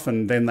 leave it off,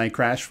 and then they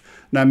crash,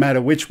 no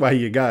matter which way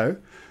you go.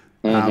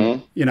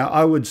 You know,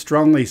 I would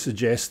strongly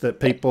suggest that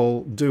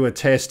people do a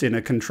test in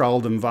a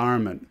controlled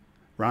environment,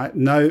 right?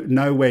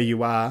 Know where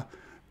you are,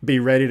 be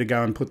ready to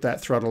go and put that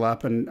throttle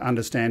up and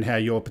understand how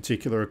your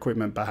particular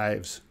equipment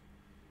behaves.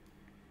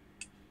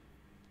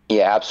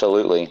 Yeah,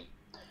 absolutely.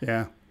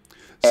 Yeah.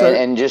 So,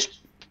 and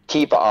just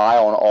keep an eye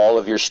on all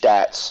of your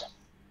stats.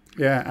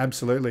 Yeah,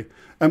 absolutely.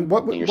 And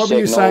what your were signal,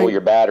 you saying?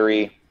 Your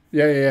battery.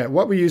 Yeah.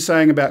 What were you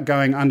saying about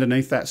going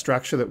underneath that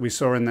structure that we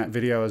saw in that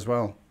video as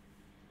well?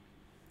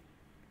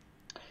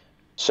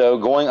 So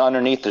going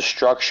underneath the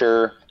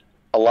structure,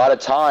 a lot of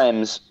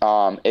times,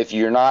 if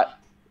you're not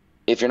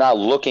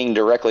looking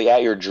directly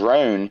at your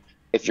drone,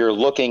 if you're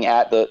looking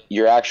at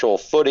your actual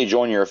footage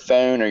on your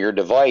phone or your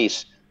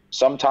device,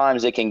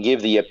 sometimes it can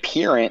give the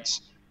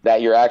appearance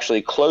that you're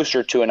actually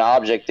closer to an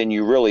object than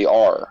you really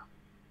are.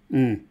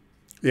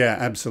 Yeah,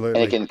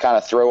 absolutely. And it can kind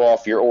of throw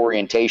off your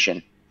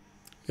orientation.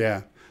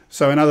 Yeah.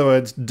 So in other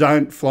words,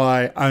 don't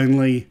fly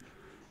only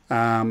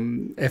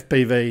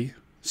FPV.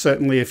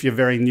 Certainly if you're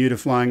very new to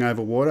flying over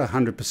water,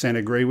 100%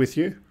 agree with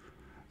you.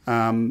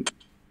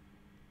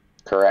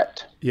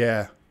 Correct.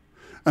 Yeah.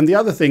 And the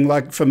other thing,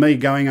 like for me,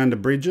 going under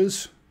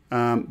bridges,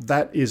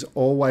 that is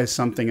always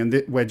something.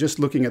 And we're just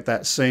looking at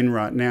that scene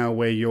right now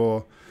where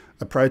you're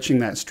approaching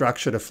that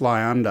structure to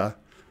fly under,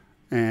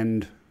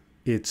 and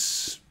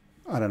it's,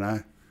 I don't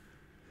know.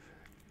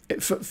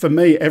 For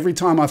me, every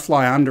time I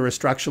fly under a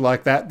structure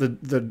like that,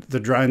 the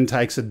drone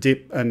takes a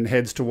dip and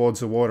heads towards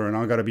the water, and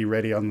I've got to be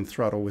ready on the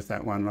throttle with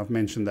that one. I've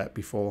mentioned that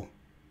before.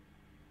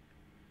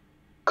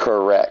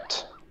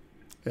 Correct.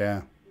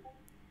 Yeah.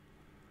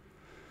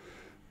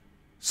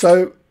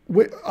 So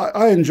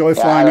I enjoy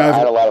flying over. I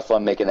had a lot of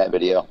fun making that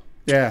video.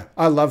 Yeah,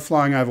 I love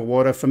flying over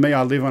water. For me,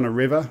 I live on a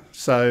river,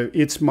 so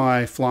it's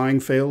my flying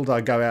field. I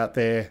go out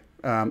there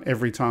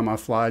every time I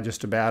fly,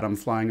 just about. I'm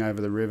flying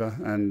over the river,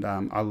 and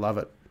I love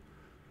it.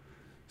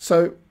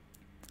 So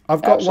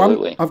I've got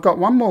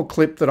one more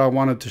clip that I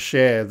wanted to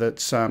share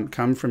that's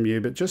come from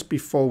you. But just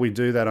before we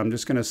do that, I'm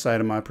just going to say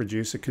to my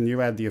producer, can you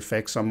add the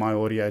effects on my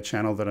audio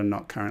channel that are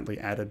not currently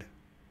added?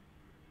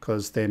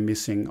 Because they're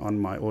missing on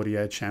my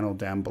audio channel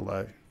down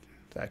below.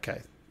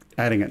 Okay,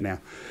 adding it now.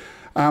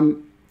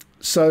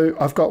 So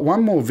I've got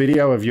one more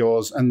video of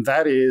yours, and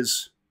that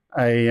is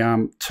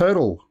a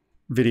turtle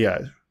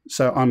video.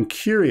 So I'm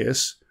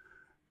curious,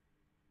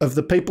 of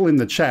the people in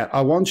the chat,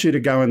 I want you to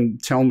go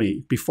and tell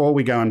me, before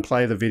we go and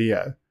play the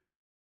video,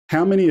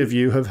 how many of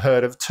you have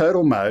heard of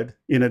turtle mode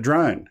in a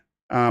drone?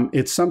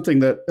 It's something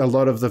that a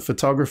lot of the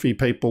photography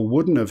people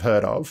wouldn't have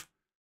heard of.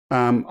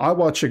 I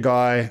watch a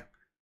guy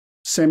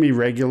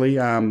semi-regularly,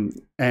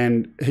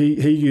 and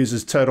he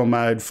uses turtle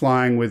mode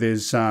flying with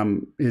his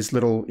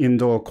little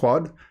indoor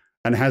quad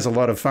and has a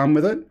lot of fun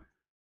with it.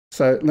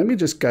 So let me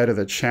just go to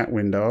the chat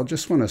window. I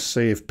just want to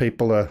see if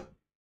people are,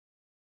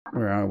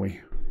 where are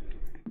we?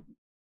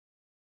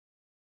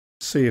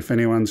 See if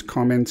anyone's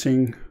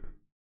commenting.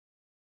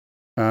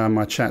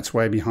 My chat's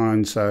way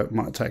behind, so it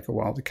might take a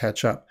while to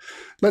catch up.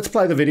 Let's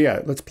play the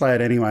video. Let's play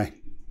it anyway.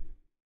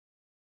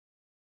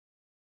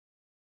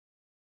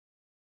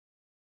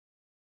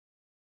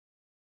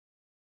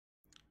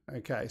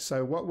 Okay,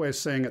 so what we're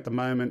seeing at the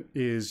moment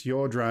is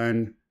your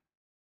drone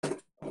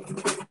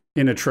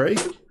in a tree.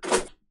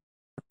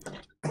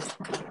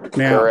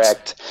 Now,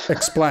 correct.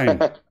 Explain.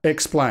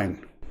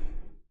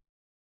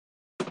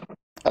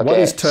 Okay, what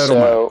is turtle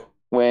mode?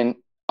 When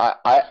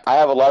I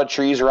have a lot of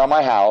trees around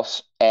my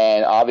house,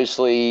 and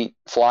obviously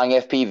flying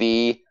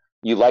FPV,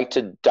 you like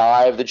to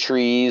dive the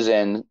trees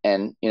and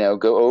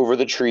go over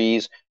the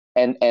trees.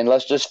 And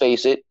let's just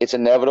face it, it's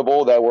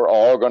inevitable that we're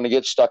all going to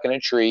get stuck in a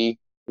tree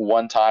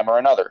one time or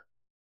another.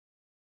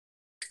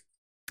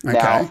 Okay.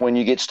 Now, when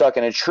you get stuck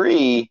in a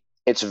tree,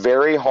 it's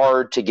very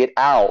hard to get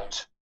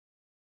out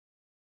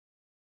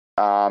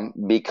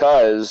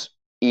because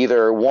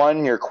either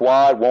one, your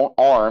quad won't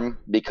arm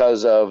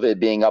because of it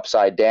being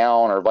upside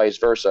down or vice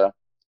versa.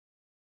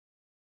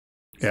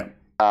 Yeah.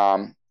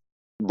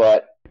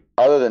 But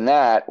other than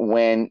that,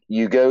 when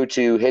you go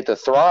to hit the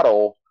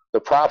throttle, the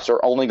props are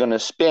only going to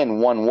spin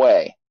one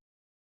way.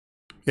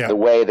 Yeah. The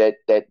way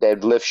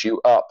that lifts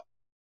you up.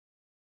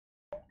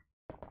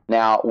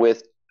 Now,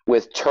 with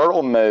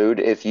turtle mode,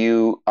 if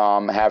you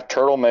have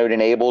turtle mode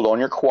enabled on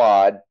your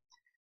quad,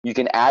 you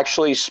can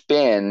actually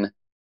spin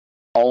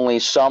only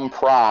some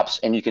props,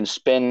 and you can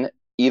spin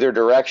either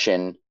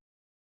direction.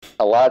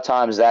 A lot of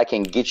times that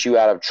can get you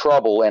out of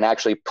trouble and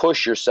actually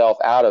push yourself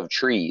out of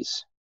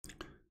trees.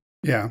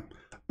 Yeah.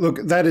 Look,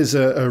 that is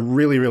a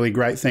really, really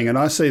great thing. And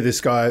I see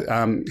this guy,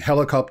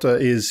 Helicopter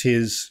is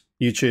his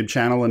YouTube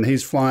channel, and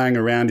he's flying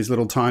around his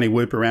little tiny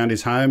whoop around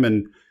his home,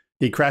 and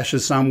he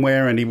crashes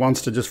somewhere and he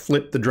wants to just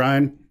flip the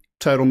drone.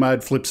 Turtle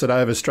mode flips it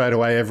over straight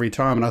away every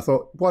time. And I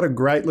thought, what a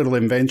great little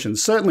invention.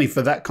 Certainly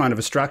for that kind of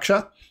a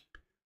structure.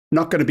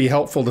 Not going to be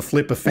helpful to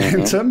flip a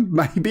Phantom,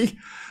 maybe,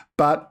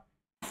 but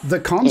the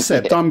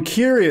concept, I'm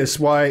curious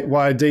why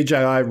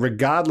DJI,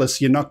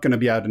 regardless, you're not going to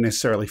be able to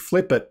necessarily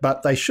flip it,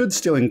 but they should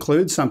still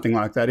include something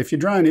like that. If your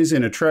drone is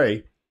in a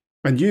tree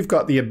and you've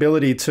got the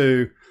ability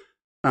to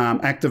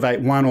activate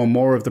one or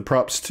more of the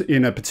props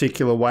in a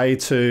particular way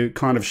to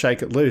kind of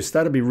shake it loose,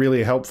 that'd be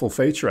really a helpful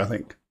feature, I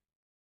think.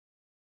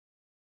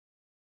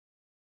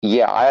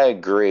 Yeah, I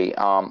agree.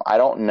 I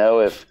don't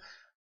know if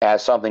it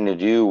has something to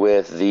do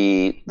with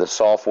the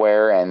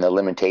software and the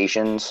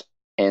limitations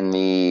in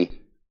the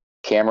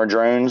camera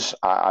drones.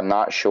 I'm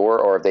not sure,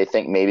 or if they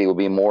think maybe it will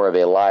be more of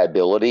a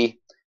liability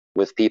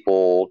with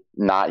people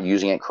not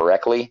using it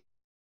correctly.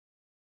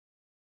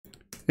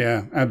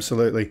 Yeah,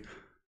 absolutely.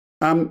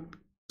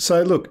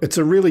 So look, it's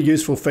a really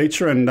useful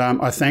feature, and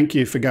I thank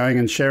you for going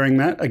and sharing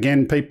that.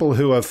 Again, people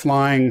who are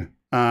flying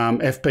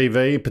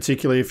FPV,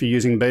 particularly if you're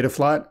using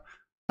Betaflight,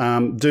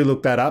 do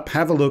look that up.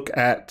 Have a look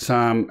at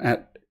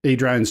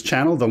eDrone's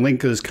channel. The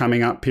link is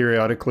coming up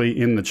periodically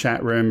in the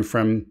chat room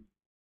from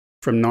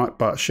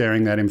Nightbot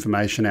sharing that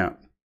information out.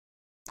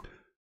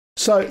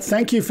 So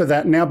thank you for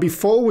that. Now,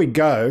 before we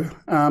go,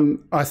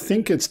 I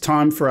think it's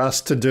time for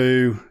us to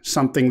do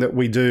something that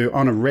we do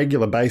on a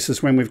regular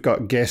basis when we've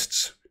got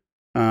guests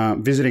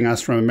visiting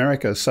us from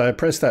America. So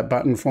press that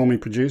button for me,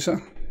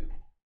 producer.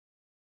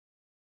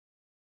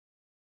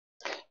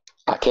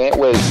 I can't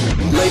wait.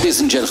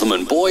 Ladies and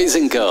gentlemen, boys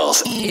and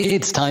girls,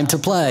 it's time to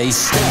play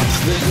Stump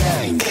the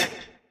Yank.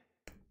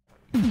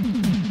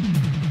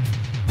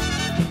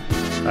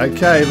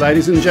 Okay,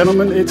 ladies and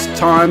gentlemen, it's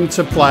time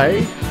to play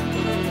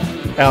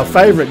our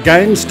favourite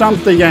game,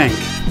 Stump the Yank.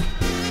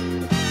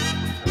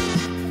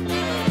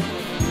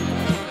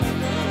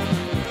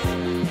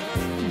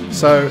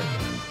 So,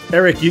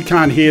 Eric, you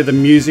can't hear the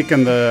music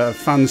and the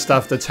fun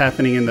stuff that's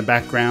happening in the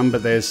background,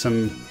 but there's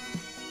some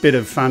bit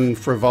of fun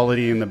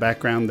frivolity in the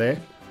background there.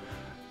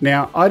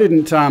 Now,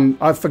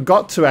 I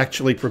forgot to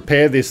actually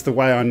prepare this the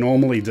way I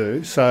normally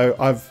do, so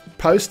I've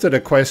posted a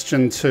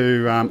question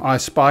to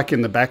iSpike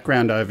in the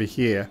background over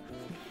here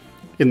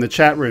in the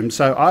chat room.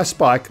 So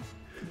iSpike,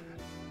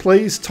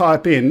 please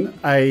type in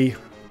a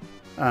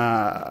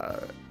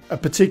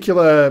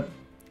particular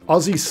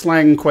Aussie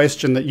slang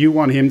question that you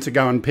want him to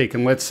go and pick,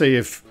 and let's see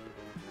if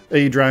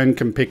eDrone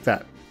can pick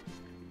that.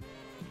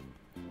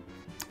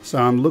 So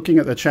I'm looking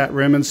at the chat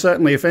room, and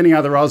certainly if any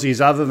other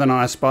Aussies other than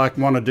iSpike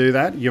want to do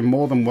that, you're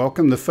more than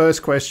welcome. The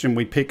first question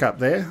we pick up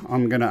there,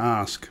 I'm going to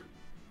ask.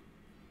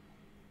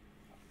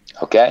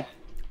 Okay.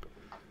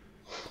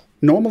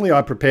 Normally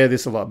I prepare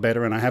this a lot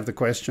better and I have the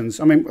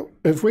questions. I mean,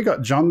 if we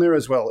got John there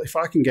as well, if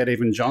I can get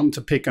even John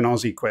to pick an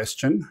Aussie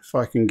question, if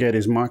I can get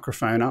his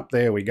microphone up,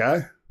 there we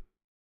go.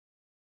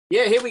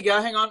 Yeah, here we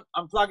go. Hang on.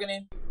 I'm plugging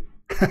in.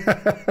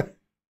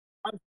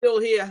 I'm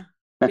still here.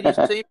 Can you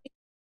see me?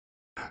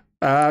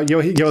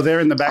 You're there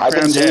in the background. I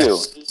can see you.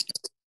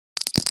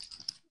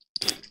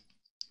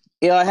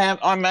 Yeah, I am.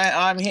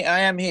 I'm here. I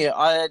am here.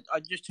 I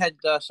just had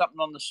something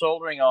on the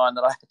soldering iron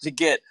that I had to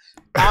get.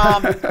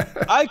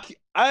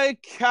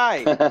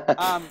 Okay.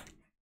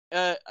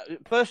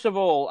 First of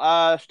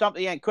all, Stump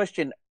the Yank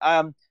question.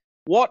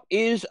 What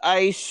is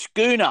a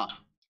schooner?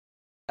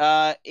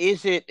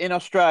 Is it in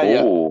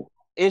Australia? Ooh.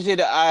 Is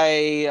it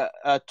a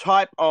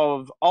type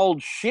of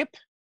old ship?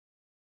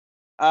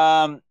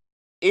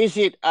 Is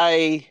it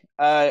a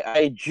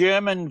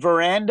German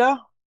veranda?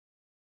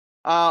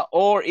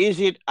 Or is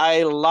it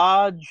a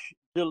large,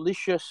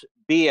 delicious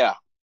beer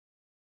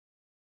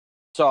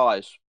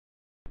size?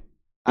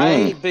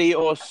 A, B,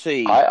 or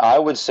C? I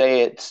would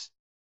say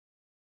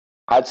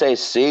I'd say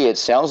C. It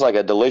sounds like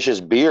a delicious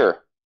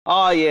beer.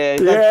 Oh, yeah.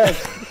 Yeah.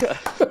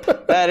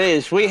 That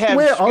is. We have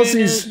We're schooners,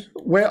 Aussies.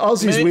 We're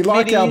Aussies. We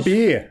like our middies.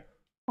 beer.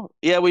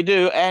 Yeah, we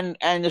do. And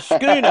the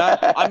schooner,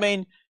 I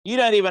mean, you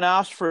don't even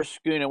ask for a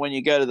schooner when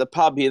you go to the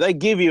pub here. They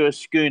give you a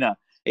schooner.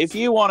 If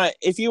you want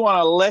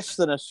a less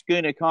than a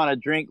schooner kind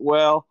of drink,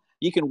 well,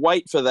 you can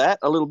wait for that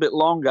a little bit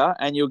longer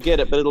and you'll get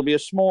it, but it'll be a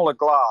smaller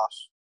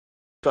glass.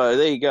 So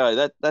there you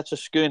go. That's a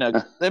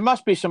schooner. There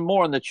must be some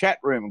more in the chat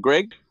room,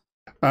 Greg.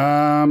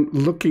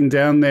 Looking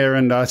down there,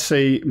 and I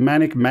see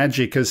Manic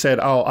Magic has said,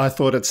 "Oh, I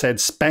thought it said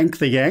Spank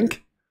the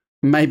Yank."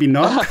 Maybe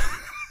not.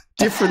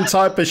 Different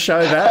type of show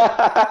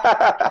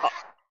that.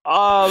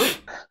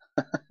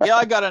 Yeah,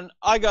 I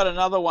got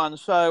another one.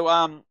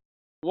 So,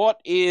 what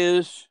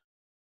is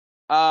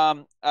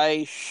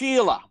a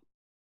Sheila?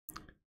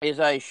 Is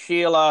a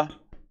Sheila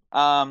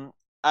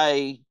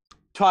a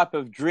type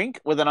of drink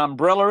with an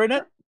umbrella in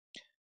it?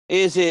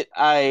 Is it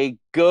a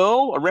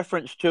girl, a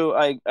reference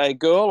to a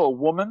girl or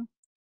woman?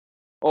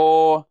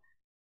 Or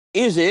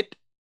is it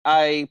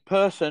a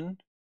person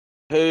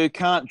who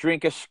can't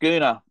drink a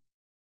schooner?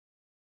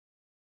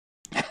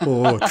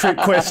 Oh, trick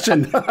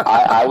question.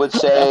 I would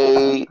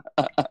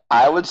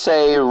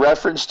say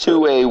reference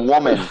to a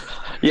woman.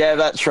 Yeah,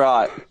 that's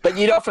right. But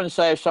you'd often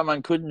say if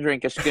someone couldn't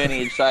drink a schooner,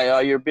 you'd say, "Oh,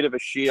 you're a bit of a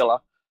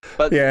Sheila."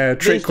 But Yeah,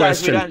 trick these days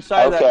question. we don't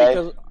say that Okay.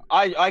 because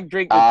I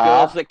drink with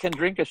girls that can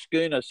drink a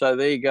schooner. So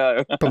there you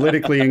go.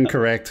 Politically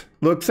incorrect.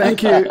 Look,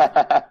 thank you.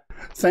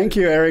 Thank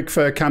you, Eric,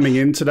 for coming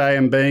in today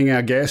and being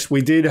our guest.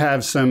 We did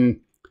have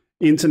some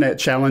internet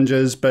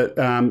challenges, but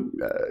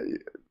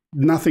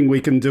nothing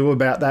we can do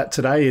about that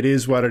today. It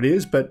is what it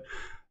is. But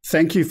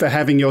thank you for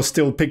having your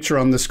still picture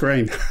on the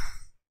screen.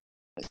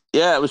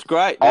 Yeah, it was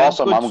great. Man.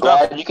 Awesome. Good I'm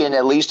stuff. glad you can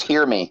at least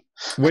hear me.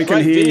 We can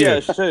Great hear you.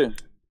 videos too.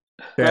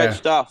 Yeah. Great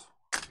stuff.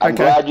 I'm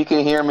Okay. glad you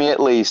can hear me at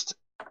least.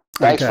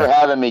 Thanks Okay. for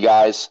having me,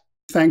 guys.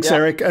 Thanks, Yeah.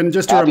 Eric. And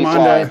just a Happy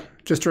reminder, flying.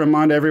 just to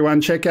remind everyone,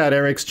 check out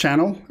Eric's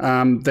channel.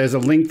 There's a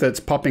link that's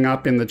popping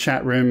up in the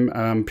chat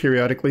room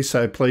periodically,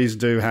 so please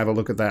do have a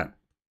look at that.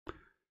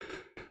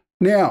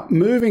 Now,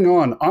 moving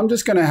on, I'm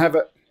just going to have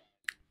a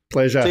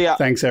pleasure. See ya.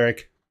 Thanks,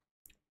 Eric.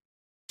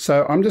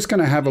 So I'm just going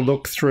to have a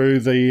look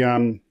through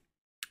the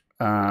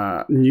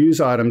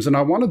news items, and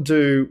I want to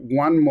do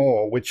one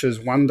more, which is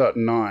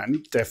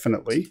 1.9,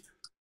 definitely.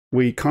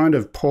 We kind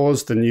of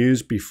paused the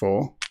news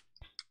before.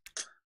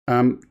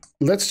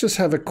 Let's just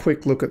have a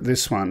quick look at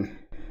this one.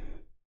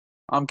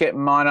 I'm getting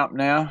mine up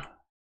now.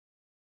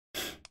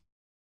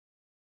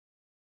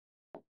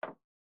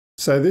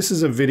 So this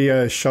is a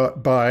video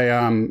shot by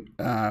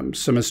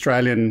some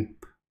Australian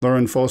law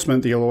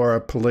enforcement, the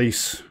Illawarra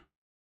Police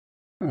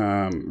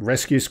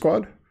Rescue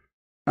Squad.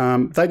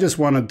 They just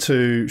wanted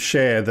to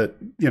share that,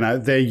 you know,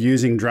 they're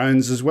using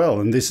drones as well.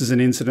 And this is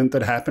an incident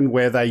that happened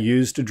where they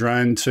used a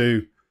drone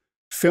to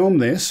film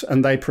this,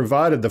 and they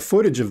provided the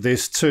footage of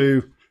this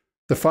to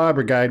the fire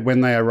brigade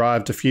when they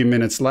arrived a few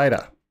minutes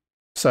later.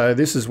 So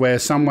this is where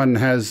someone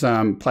has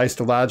placed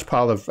a large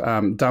pile of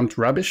dumped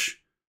rubbish,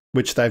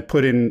 which they've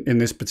put in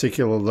this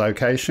particular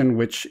location,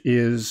 which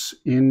is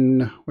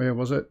in, where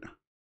was it?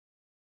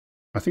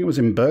 I think it was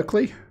in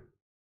Berkeley.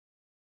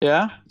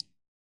 Yeah.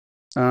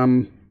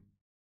 And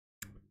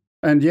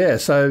yeah,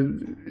 so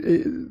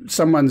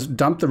someone's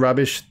dumped the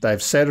rubbish,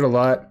 they've set it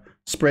alight,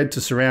 spread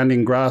to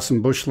surrounding grass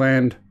and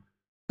bushland.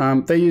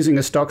 They're using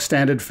a stock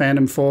standard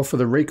Phantom 4 for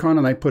the recon,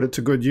 and they put it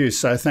to good use.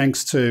 So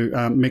thanks to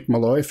Mick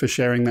Malloy for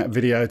sharing that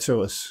video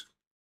to us.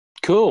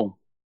 Cool.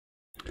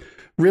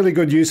 Really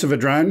good use of a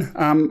drone.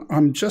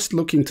 I'm just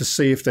looking to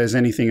see if there's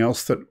anything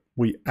else that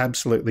we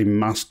absolutely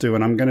must do,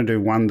 and I'm going to do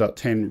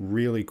 1.10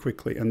 really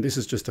quickly. And this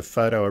is just a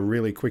photo, a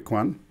really quick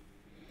one.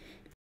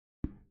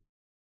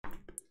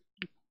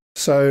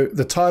 So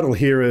the title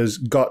here is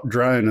Got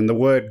Drone, and the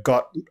word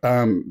got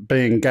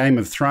being Game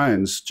of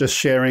Thrones, just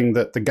sharing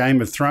that the Game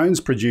of Thrones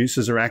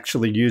producers are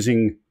actually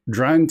using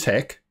drone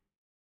tech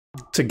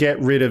to get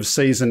rid of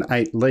Season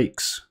 8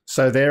 leaks.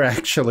 So they're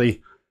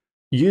actually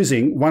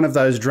using one of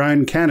those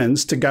drone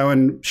cannons to go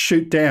and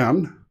shoot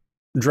down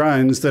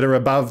drones that are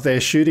above their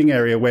shooting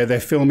area where they're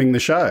filming the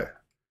show.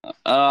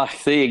 There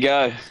you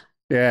go.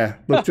 Yeah,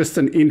 look, just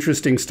an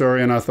interesting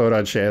story, and I thought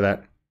I'd share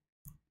that.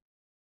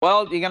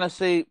 Well, you're going to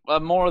see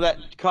more of that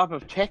type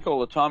of tech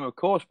all the time, of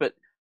course, but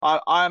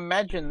I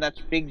imagine that's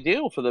a big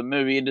deal for the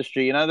movie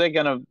industry. You know,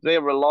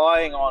 they're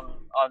relying on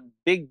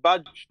big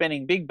budget,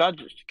 spending big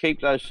budgets to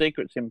keep those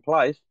secrets in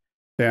place.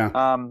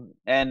 Yeah.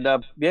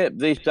 Yeah,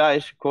 these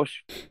days, of course,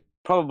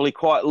 probably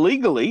quite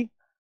legally,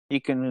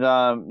 you can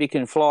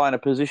fly in a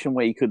position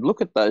where you could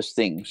look at those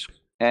things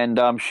and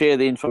share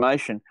the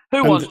information.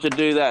 Who wants to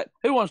do that?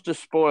 Who wants to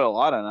spoil?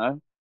 I don't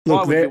know.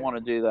 Why would you want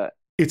to do that?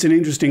 It's an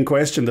interesting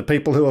question. The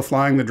people who are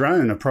flying the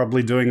drone are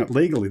probably doing it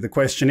legally. The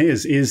question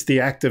is the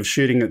act of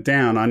shooting it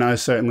down? I know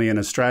certainly in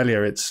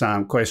Australia it's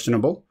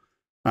questionable.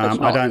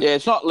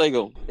 It's not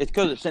legal. It's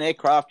because it's an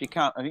aircraft. You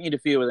can't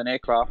interfere with an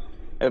aircraft,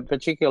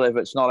 particularly if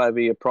it's not over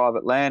your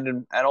private land,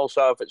 and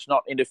also if it's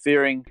not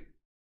interfering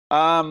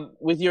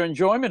with your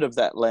enjoyment of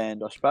that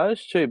land, I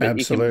suppose, too. But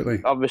absolutely.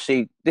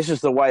 Obviously, this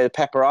is the way the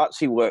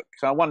paparazzi work.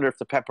 So I wonder if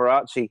the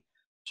paparazzi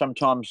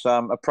sometimes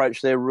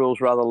approach their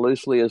rules rather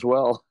loosely as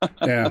well.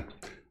 Yeah.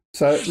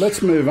 So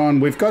let's move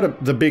on. We've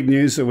got the big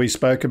news that we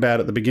spoke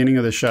about at the beginning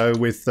of the show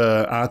with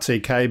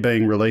RTK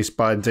being released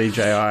by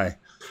DJI.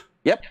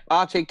 Yep,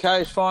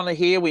 RTK is finally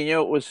here. We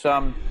knew it was,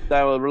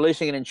 they were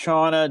releasing it in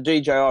China.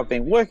 DJI have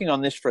been working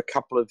on this for a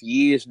couple of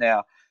years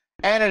now,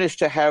 and it is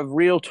to have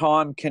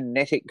real-time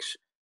kinetics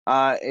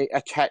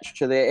attached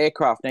to their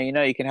aircraft. Now, you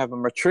know, you can have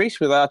them retrieve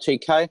with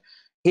RTK.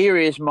 Here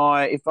is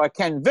my, if I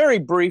can, very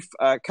brief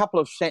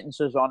couple of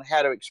sentences on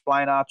how to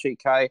explain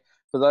RTK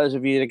for those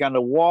of you that are going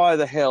to why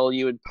the hell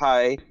you would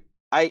pay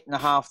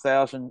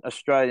 8,500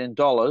 Australian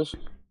dollars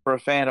for a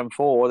Phantom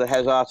 4 that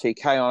has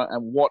RTK on it,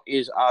 and what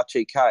is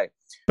RTK?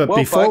 But well,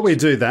 before folks, we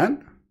do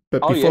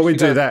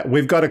that,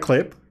 we've got a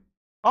clip.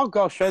 Oh,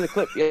 gosh, show the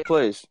clip. Yeah,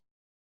 please.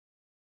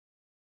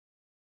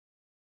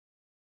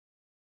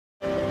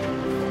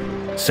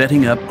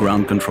 Setting up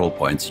ground control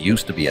points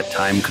used to be a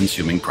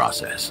time-consuming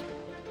process.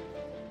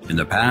 In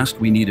the past,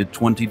 we needed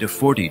 20 to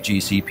 40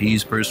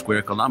 GCPs per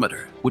square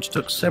kilometer, which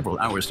took several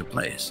hours to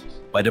place.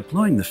 By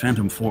deploying the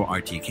Phantom 4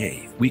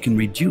 RTK, we can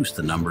reduce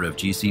the number of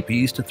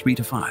GCPs to 3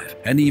 to 5,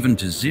 and even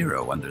to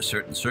 0 under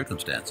certain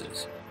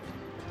circumstances.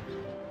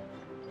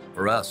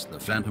 For us, the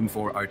Phantom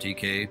 4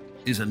 RTK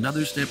is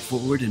another step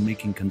forward in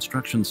making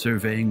construction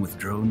surveying with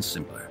drones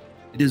simpler.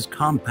 It is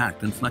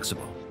compact and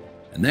flexible,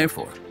 and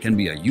therefore can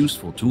be a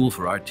useful tool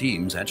for our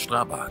teams at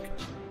Strabag.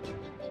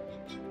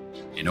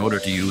 In order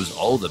to use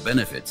all the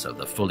benefits of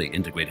the fully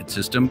integrated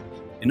system,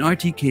 in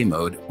RTK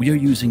mode, we are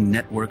using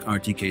network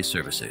RTK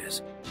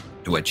services.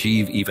 To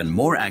achieve even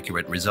more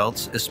accurate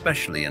results,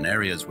 especially in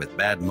areas with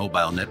bad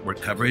mobile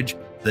network coverage,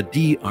 the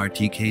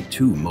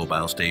DRTK2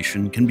 mobile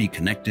station can be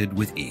connected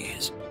with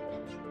ease.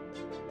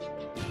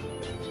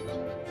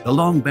 The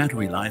long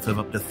battery life of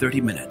up to 30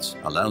 minutes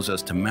allows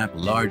us to map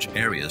large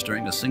areas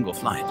during a single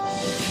flight.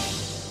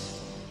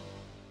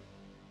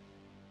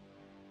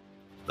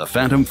 The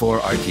Phantom 4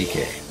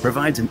 RTK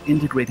provides an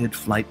integrated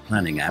flight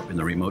planning app in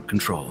the remote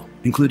control,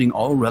 including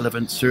all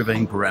relevant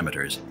surveying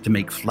parameters to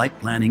make flight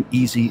planning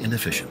easy and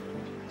efficient.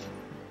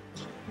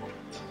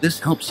 This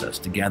helps us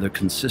to gather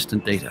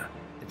consistent data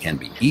that can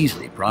be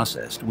easily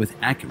processed with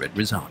accurate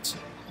results.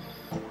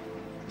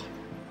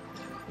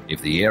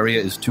 If the area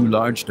is too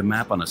large to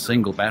map on a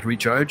single battery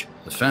charge,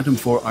 the Phantom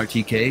 4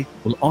 RTK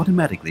will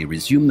automatically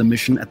resume the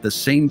mission at the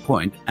same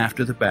point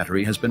after the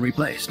battery has been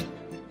replaced.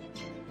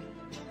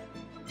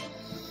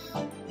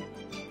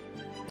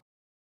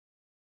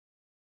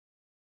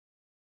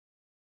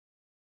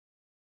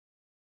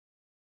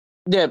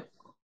 Yeah.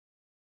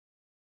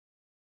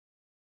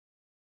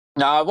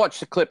 No, I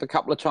watched the clip a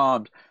couple of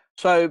times.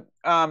 So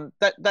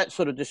that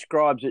sort of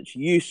describes its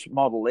use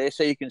model there.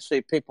 So you can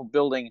see people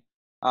building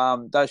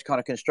those kind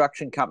of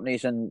construction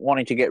companies and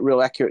wanting to get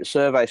real accurate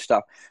survey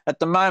stuff. At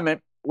the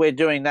moment, we're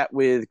doing that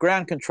with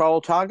ground control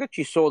targets.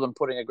 You saw them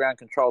putting a ground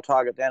control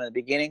target down in the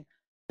beginning,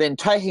 then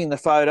taking the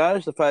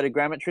photos, the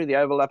photogrammetry, the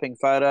overlapping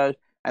photos,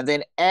 and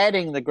then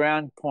adding the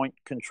ground point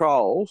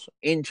controls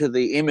into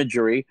the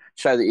imagery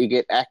so that you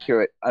get an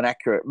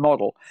accurate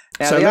model.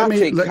 Now, so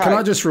can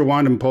I just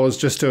rewind and pause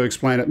just to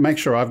explain it, make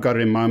sure I've got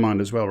it in my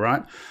mind as well,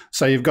 right?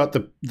 So you've got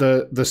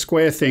the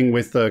square thing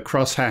with the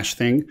crosshash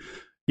thing.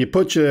 You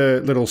put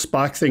your little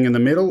spike thing in the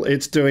middle.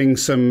 It's doing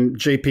some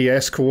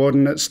GPS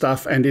coordinate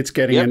stuff, and it's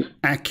getting an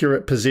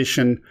accurate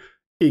position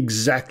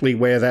exactly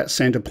where that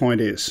center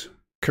point is.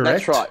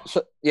 Correct? That's right.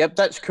 So, yep,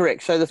 that's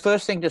correct. So the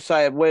first thing to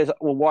say,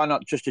 why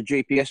not just a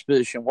GPS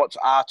position? What's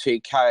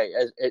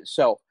RTK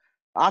itself?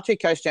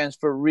 RTK stands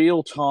for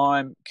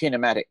real-time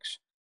kinematics.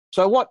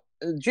 So what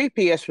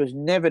GPS was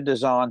never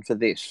designed for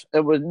this.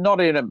 It was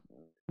not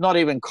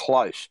even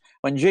close.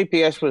 When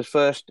GPS was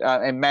first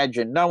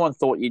imagined, no one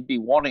thought you'd be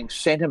wanting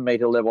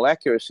centimetre level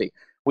accuracy.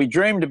 We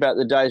dreamed about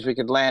the days we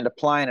could land a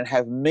plane and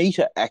have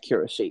metre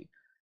accuracy.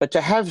 But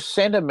to have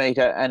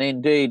centimetre and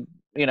indeed,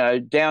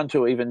 down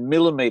to even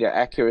millimetre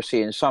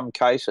accuracy in some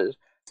cases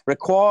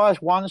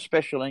requires one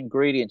special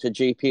ingredient to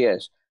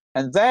GPS.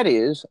 And that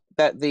is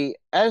that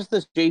as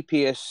the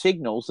GPS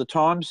signals, the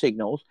time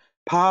signals,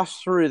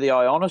 pass through the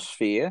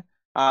ionosphere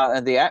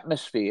and the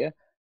atmosphere,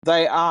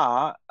 they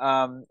are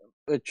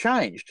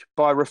changed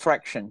by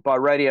refraction, by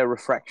radio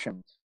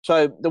refraction.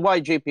 So the way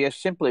GPS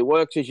simply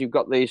works is you've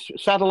got these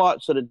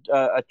satellites that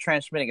are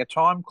transmitting a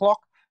time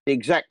clock, the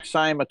exact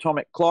same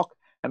atomic clock,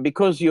 and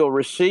because you're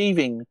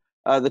receiving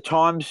the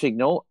time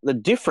signal, the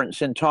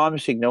difference in time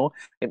signal,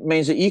 it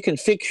means that you can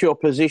fix your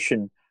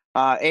position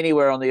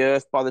anywhere on the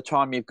Earth by the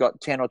time you've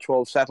got 10 or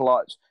 12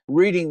 satellites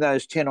reading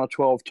those 10 or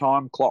 12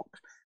 time clocks.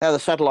 Now, the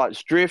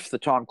satellites drift, the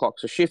time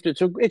clocks are shifted.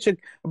 So it's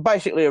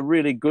basically a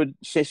really good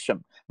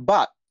system.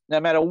 But no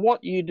matter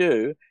what you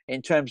do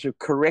in terms of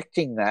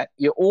correcting that,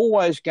 you're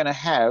always going to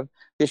have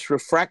this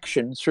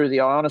refraction through the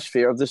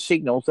ionosphere of the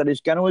signals that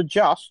is going to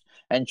adjust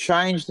and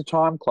change the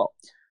time clock.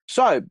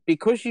 So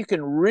because you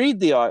can read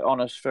the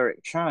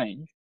ionospheric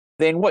change,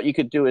 then what you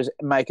could do is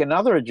make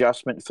another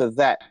adjustment for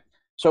that.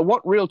 So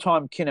what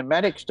real-time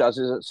kinematics does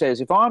is it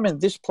says, if I'm in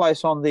this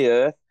place on the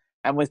Earth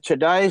and with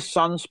today's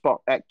sunspot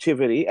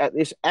activity at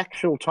this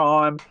actual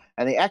time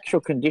and the actual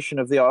condition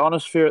of the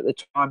ionosphere at the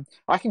time,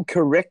 I can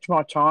correct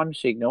my time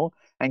signal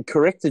and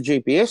correct the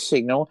GPS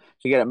signal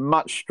to get a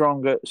much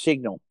stronger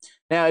signal.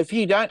 Now, if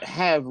you don't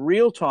have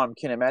real-time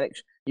kinematics,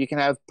 you can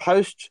have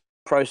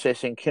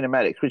post-processing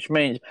kinematics, which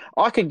means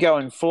I could go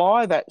and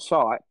fly that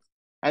site,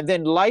 and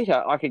then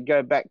later I could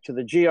go back to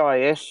the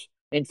GIS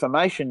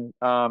information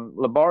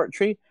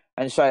laboratory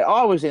and say,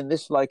 I was in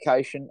this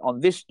location on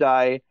this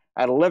day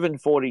at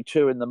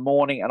 11:42 in the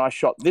morning, and I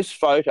shot this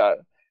photo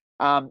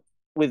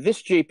with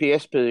this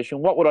GPS position.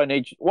 What would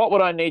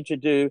I need to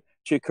do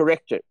to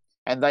correct it?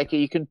 And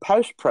you can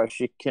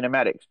post-process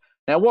kinematics.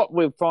 Now, what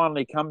we've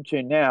finally come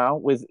to now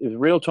with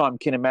real-time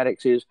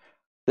kinematics is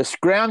this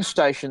ground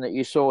station that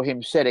you saw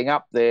him setting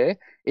up there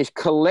is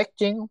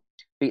collecting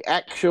the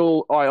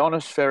actual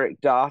ionospheric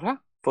data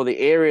for the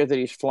area that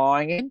he's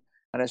flying in,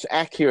 and it's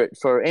accurate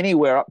for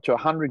anywhere up to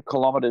 100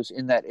 kilometers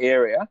in that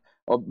area,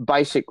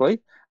 basically.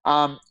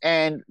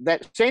 And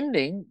that's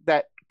sending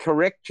that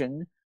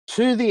correction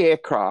to the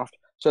aircraft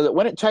so that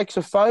when it takes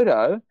a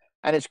photo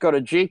and it's got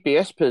a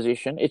GPS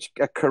position, it's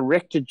a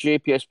corrected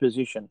GPS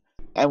position.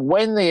 And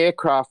when the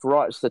aircraft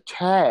writes the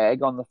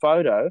tag on the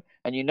photo,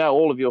 and you know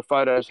all of your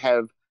photos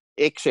have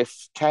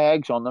XF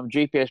tags on them,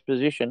 GPS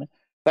position,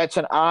 that's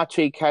an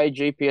RTK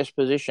GPS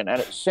position,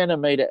 and it's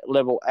centimetre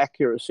level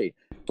accuracy.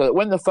 So that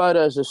when the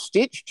photos are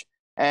stitched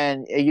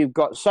and you've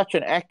got such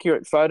an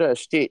accurate photo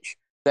stitch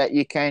that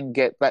you can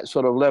get that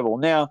sort of level.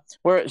 Now,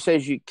 where it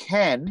says you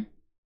can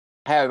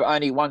have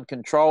only one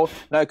control,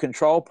 no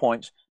control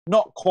points,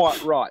 not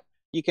quite right.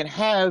 You can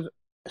have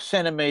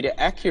centimetre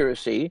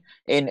accuracy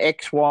in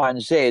X, Y,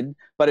 and Z,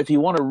 but if you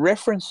want to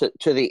reference it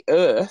to the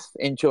Earth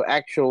into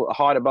actual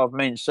height above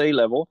mean sea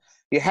level,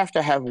 you have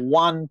to have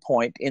 1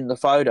 point in the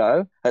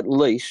photo at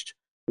least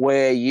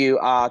where you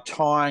are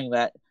tying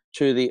that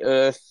to the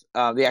Earth,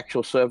 the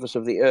actual surface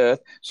of the Earth,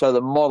 so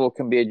the model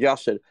can be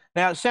adjusted.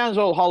 Now, it sounds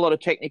a whole lot of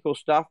technical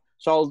stuff,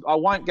 so I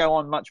won't go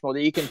on much more.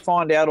 You can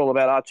find out all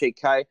about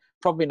RTK.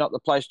 Probably not the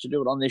place to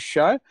do it on this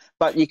show,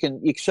 but you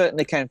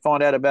certainly can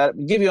find out about it.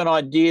 To give you an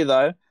idea,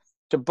 though,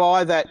 to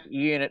buy that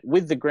unit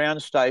with the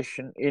ground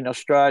station in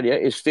Australia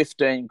is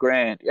 15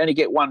 grand. You only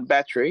get one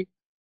battery,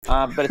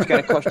 but it's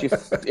going to cost you.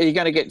 You're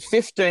going to get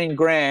 15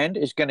 grand.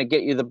 Is going to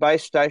get you the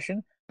base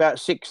station, about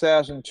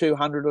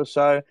 6,200 or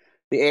so.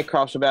 The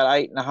aircraft's about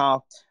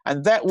 8.5,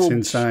 and that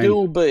will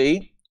still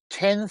be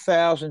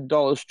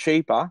 $10,000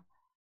 cheaper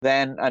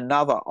than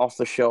another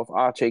off-the-shelf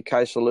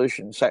RTK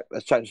solution, such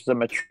as the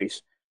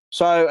Matrice.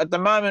 So at the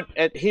moment,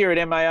 here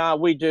at MAR,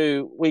 we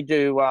do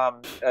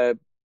RTK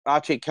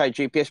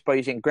GPS by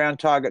using ground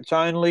targets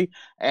only,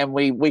 and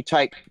we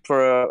take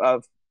for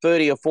a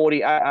 30 or 40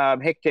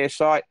 hectare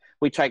site,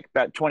 we take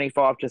about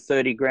 25 to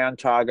 30 ground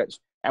targets,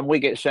 and we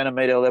get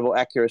centimetre level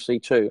accuracy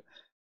too.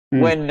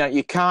 When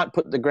you can't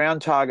put the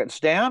ground targets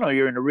down, or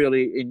you're in a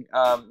really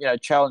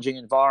challenging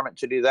environment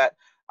to do that,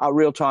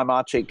 real-time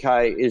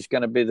RTK is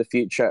going to be the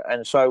future.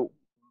 And so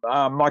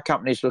my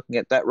company's looking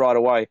at that right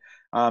away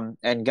and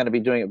going to be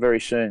doing it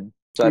very soon.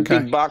 So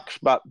big bucks,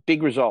 but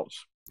big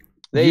results.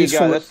 There you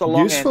go. That's the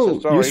long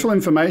answer. Sorry. Useful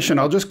information.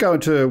 I'll just go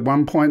to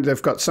one point.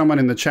 They've got someone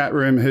in the chat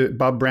room,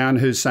 Bob Brown,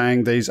 who's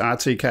saying these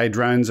RTK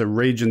drones are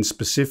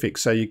region-specific,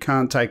 so you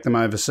can't take them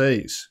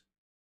overseas.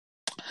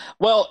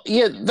 Well,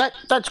 yeah,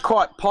 that's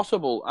quite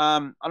possible.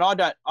 And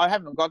I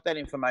haven't got that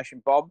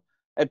information, Bob.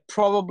 It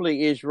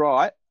probably is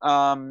right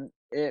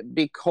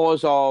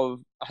because of,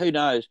 who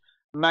knows,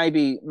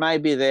 maybe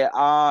there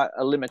are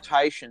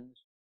limitations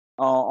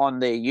on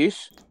their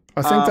use.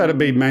 I think that'd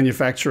be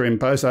manufacturer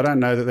imposed. I don't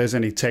know that there's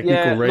any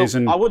technical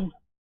reason. Look,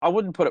 I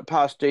wouldn't put it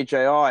past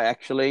DJI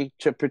actually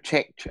to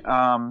protect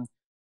their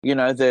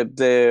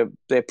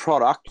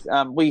product.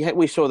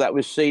 We saw that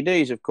with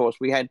CDs, of course.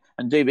 And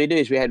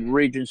DVDs. We had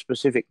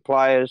region-specific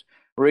players,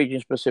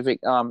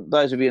 region-specific.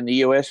 Those of you in the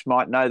US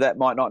might know that,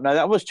 might not know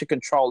that. It was to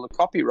control the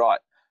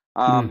copyright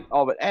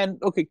of it. And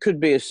look, it could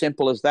be as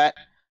simple as that.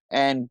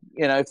 And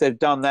if they've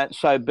done that,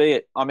 so be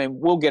it. I mean,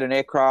 we'll get an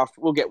aircraft,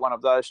 we'll get one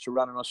of those to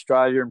run in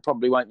Australia, and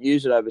probably won't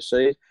use it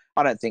overseas.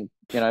 I don't think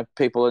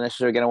people are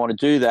necessarily going to want to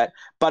do that.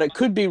 But it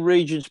could be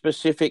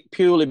region-specific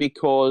purely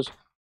because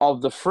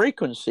of the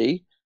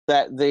frequency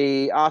that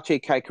the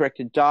RTK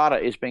corrected data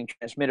is being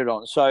transmitted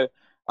on. So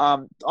I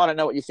don't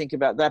know what you think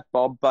about that,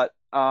 Bob, but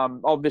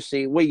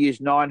obviously we use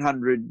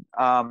 900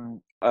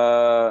 hertz,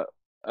 the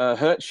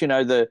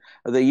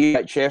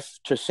UHF,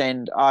 to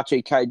send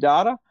RTK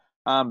data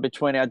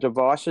between our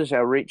devices,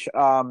 our reach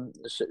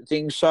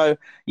things. So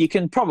you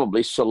can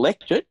probably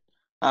select it.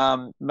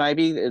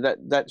 Maybe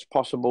that's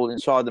possible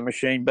inside the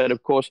machine. But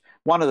of course,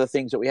 one of the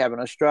things that we have in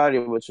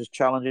Australia, which is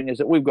challenging, is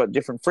that we've got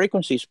different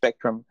frequency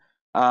spectrum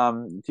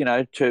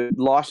to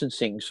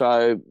licensing.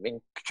 So in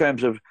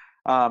terms of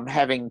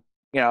having,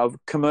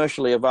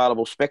 commercially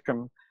available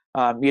spectrum,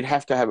 you'd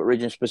have to have it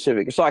region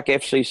specific. It's like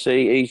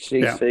FCC,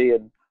 ECC,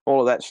 and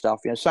all of that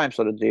stuff, same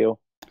sort of deal.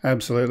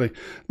 Absolutely.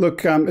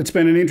 Look, it's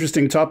been an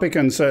interesting topic,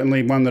 and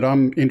certainly one that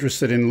I'm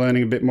interested in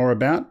learning a bit more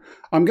about.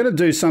 I'm going to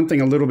do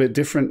something a little bit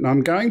different. I'm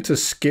going to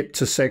skip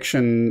to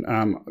section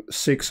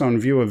 6 on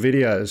viewer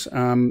videos.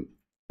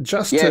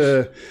 just Yes.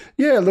 to,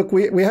 yeah, look,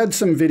 we had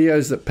some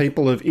videos that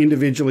people have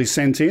individually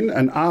sent in,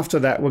 and after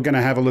that, we're going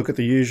to have a look at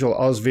the usual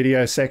Oz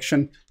video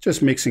section,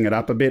 just mixing it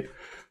up a bit.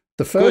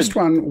 The first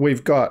one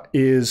we've got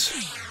is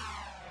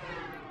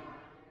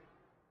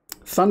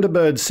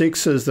Thunderbird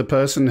 6 is the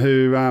person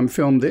who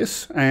filmed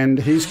this, and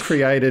he's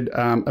created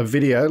a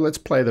video. Let's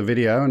play the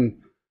video and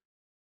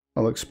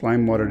I'll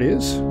explain what it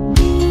is.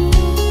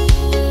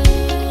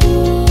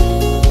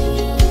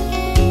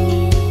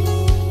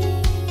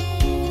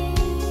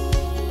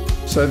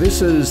 So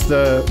this is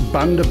the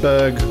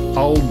Bundaberg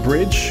Old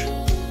Bridge.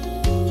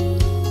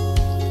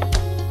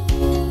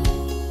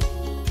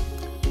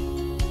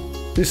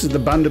 This is the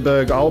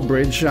Bundaberg Old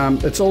Bridge.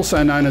 It's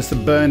also known as the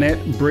Burnett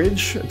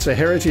Bridge. It's a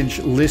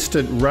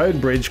heritage-listed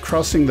road bridge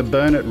crossing the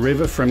Burnett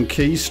River from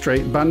Quay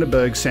Street,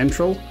 Bundaberg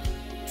Central,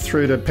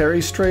 through to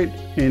Perry Street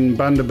in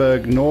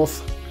Bundaberg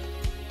North,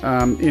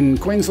 in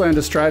Queensland,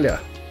 Australia.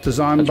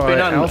 Designed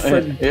by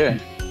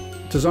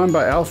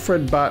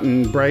Alfred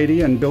Button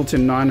Brady and built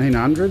in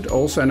 1900,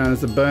 also known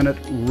as the Burnett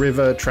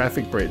River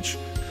Traffic Bridge.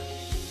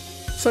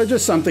 So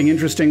just something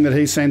interesting that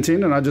he sent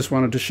in, and I just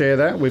wanted to share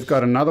that. We've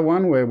got another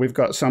one where we've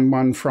got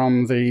someone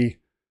from the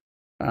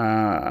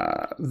MIDRT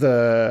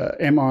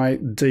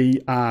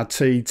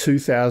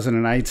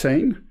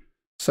 2018.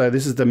 So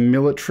this is the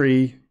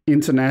Military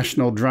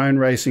International Drone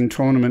Racing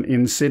Tournament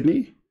in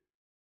Sydney.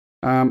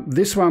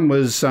 This one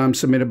was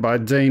submitted by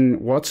Dean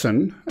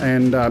Watson,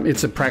 and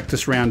it's a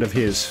practice round of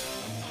his.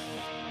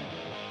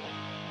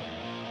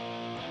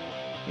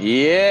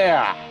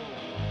 Yeah.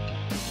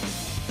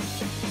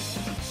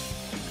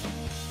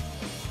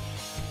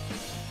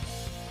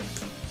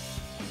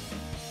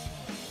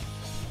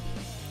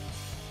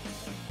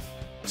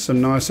 Some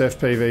nice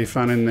FPV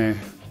fun in there.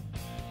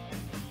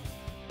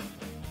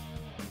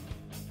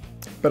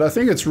 But I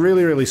think it's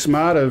really, really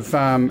smart of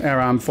our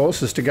armed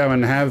forces to go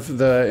and have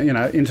the,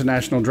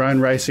 international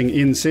drone racing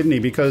in Sydney,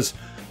 because,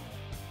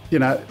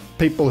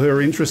 people who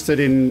are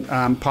interested in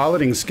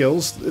piloting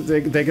skills,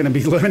 they're going to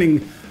be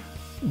learning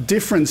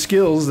different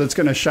skills that's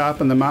going to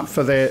sharpen them up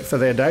for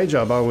their day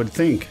job, I would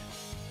think.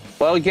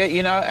 Well,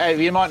 you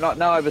might not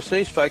know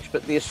overseas, folks,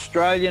 but the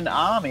Australian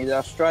Army, the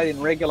Australian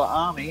Regular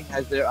Army,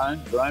 has their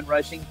own drone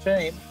racing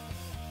team,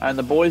 and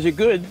the boys are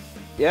good.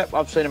 Yep,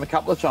 I've seen them a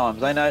couple of times.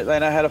 They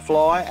know how to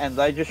fly, and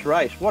they just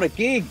race. What a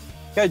gig!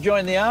 Go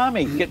join the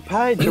army, get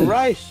paid to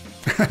race.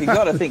 You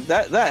got to think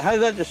that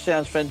just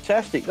sounds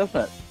fantastic,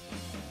 doesn't it?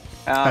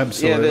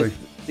 Absolutely. Yeah,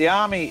 the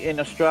army in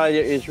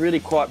Australia is really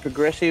quite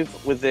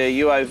progressive with their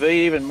UAV,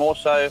 even more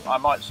so, I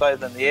might say,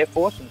 than the Air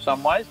Force in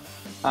some ways.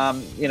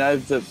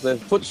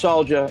 The foot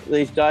soldier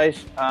these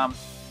days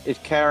is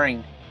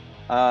carrying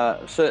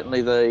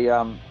certainly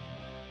the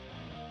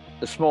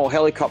small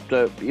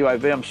helicopter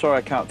UAV. I'm sorry,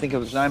 I can't think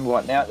of its name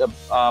right now. The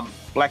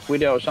Black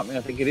Widow or something,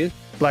 I think it is.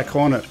 Black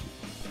Hornet.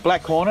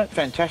 Black Hornet,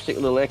 fantastic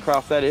little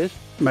aircraft that is.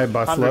 Made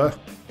by Fleur.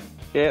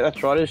 Yeah,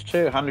 that's right, it is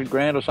too. 100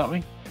 grand or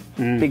something.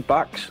 Big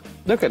bucks.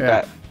 Look at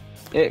that.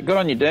 Yeah, good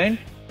on you, Dean.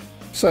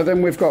 So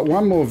then we've got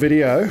one more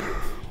video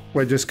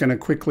we're just going to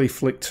quickly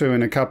flick to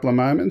in a couple of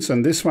moments.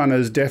 And this one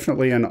is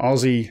definitely an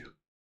Aussie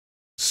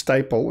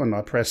staple. And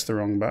I pressed the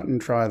wrong button.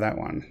 Try that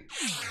one.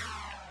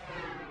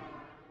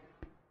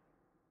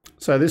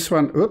 So this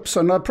one, oops,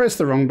 and I pressed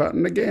the wrong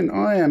button again.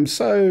 I am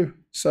so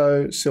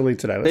silly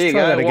today. Let's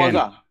try that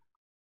again.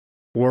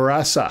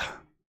 Warasa.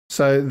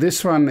 So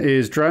this one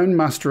is drone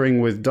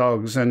mustering with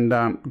dogs. And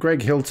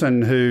Greg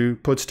Hilton, who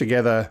puts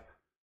together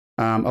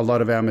a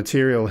lot of our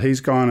material,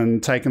 he's gone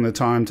and taken the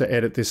time to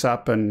edit this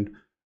up and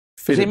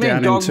fit it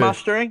down into... Does he mean dog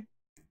mustering?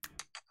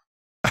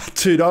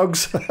 2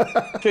 dogs.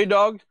 2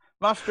 dogs?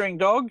 Mustering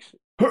dogs?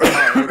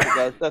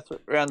 Oh, that's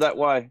around that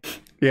way.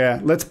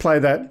 Yeah, let's play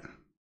that.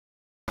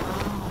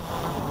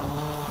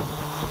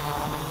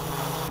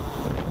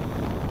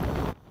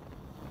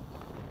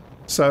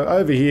 So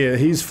over here,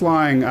 he's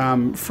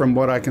flying, from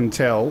what I can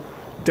tell,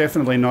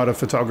 definitely not a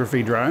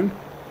photography drone,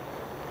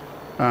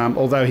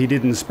 although he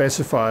didn't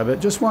specify, but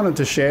just wanted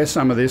to share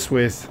some of this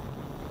with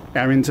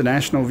our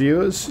international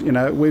viewers.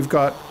 We've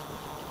got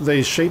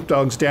these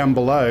sheepdogs down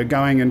below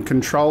going and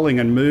controlling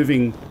and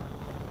moving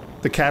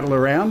the cattle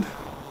around,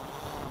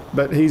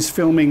 but he's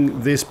filming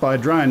this by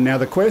drone. Now,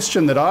 the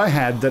question that I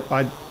had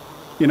that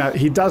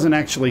he doesn't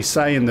actually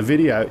say in the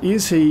video,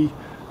 is he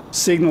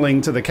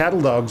signaling to the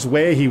cattle dogs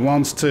where he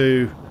wants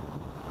to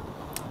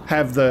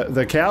have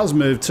the cows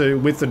move to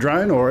with the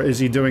drone, or is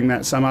he doing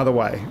that some other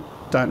way?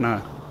 Don't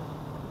know.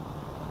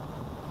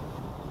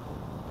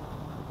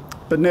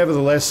 But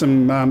nevertheless,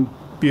 some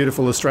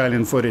beautiful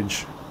Australian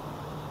footage.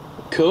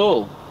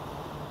 Cool.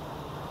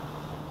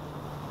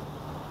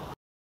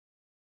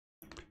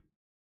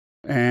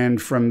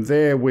 And from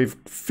there, we've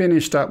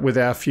finished up with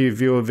our few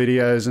viewer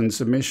videos and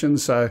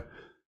submissions. So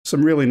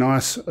some really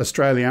nice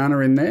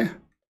Australiana in there.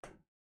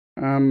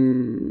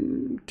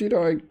 Did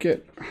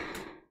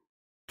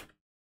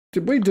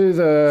we do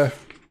the...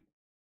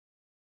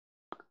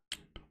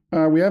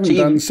 we haven't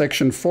done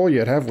section 4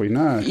 yet, have we?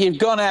 No. You've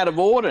gone out of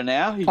order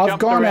now. I've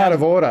gone out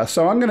of order,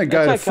 so I'm going to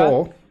go to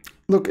 4.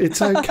 Look,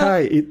 it's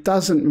okay. It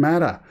doesn't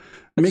matter.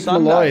 Mick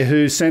Malloy,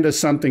 who sent us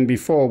something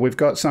before, we've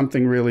got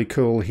something really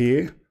cool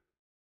here.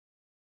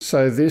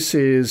 So this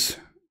is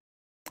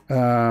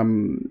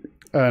an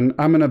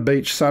Umina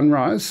Beach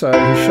sunrise. So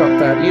he shot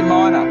that.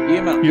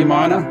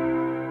 Umina.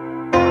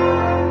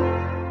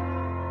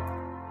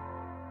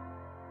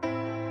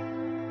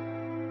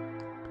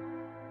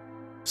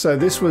 So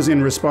this was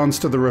in response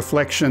to the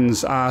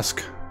reflections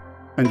ask,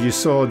 and you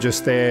saw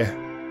just there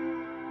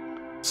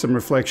some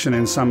reflection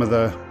in some of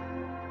the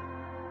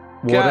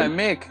water. Go,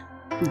 Mick.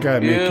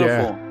 Go, Mick,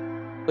 yeah.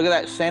 Look at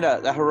that centre,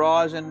 the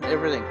horizon,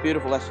 everything.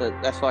 Beautiful.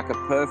 That's like a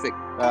perfect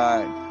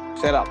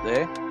setup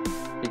there.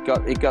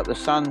 It got the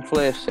sun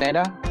flare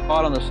centre,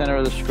 right on the centre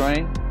of the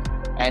screen,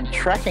 and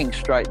tracking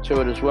straight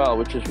to it as well,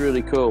 which is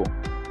really cool.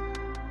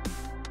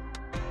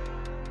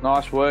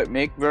 Nice work,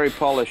 Mick. Very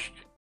polished.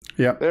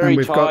 Yeah.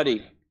 Very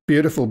tidy.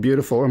 Beautiful,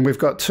 beautiful. And we've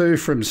got two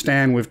from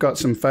Stan. We've got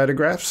some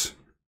photographs.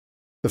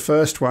 The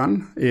first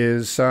one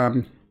is,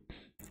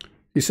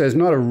 he says,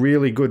 not a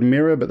really good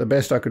mirror, but the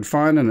best I could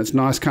find, and it's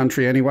nice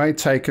country anyway,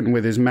 taken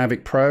with his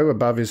Mavic Pro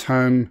above his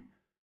home,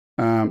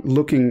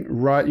 looking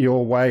right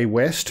your way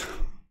west.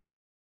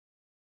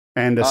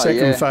 And the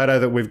second photo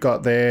that we've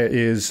got there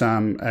is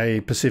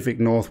a Pacific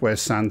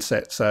Northwest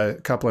sunset. So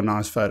a couple of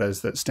nice photos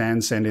that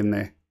Stan sent in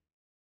there.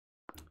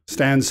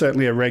 Stan's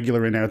certainly a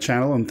regular in our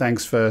channel, and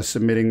thanks for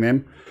submitting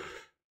them.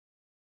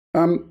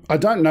 I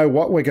don't know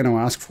what we're going to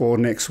ask for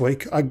next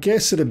week. I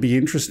guess it'd be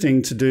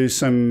interesting to do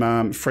some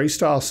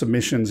freestyle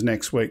submissions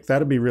next week.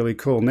 That'd be really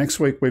cool. Next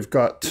week we've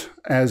got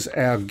as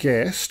our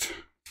guest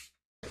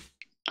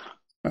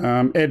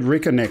Ed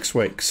Ricker next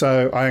week.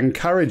 So I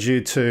encourage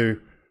you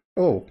to...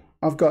 Oh,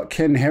 I've got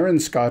Ken Heron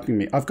Skyping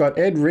me. I've got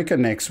Ed Ricker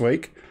next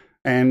week,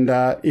 and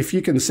if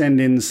you can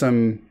send in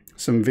some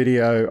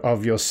video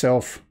of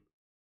yourself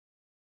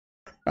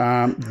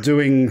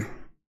doing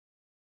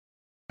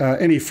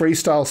any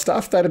freestyle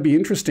stuff, that'd be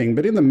interesting.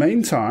 But in the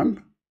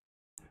meantime,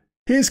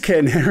 here's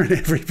Ken Heron,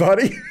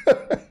 everybody.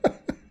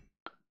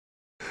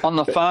 On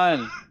the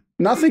phone.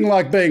 Nothing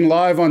like being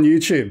live on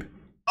YouTube.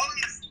 Oh,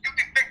 you can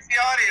fix the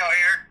audio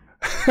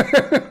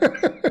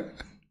here.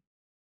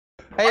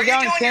 How you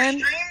going, Ken?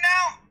 Your stream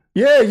now?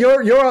 Yeah,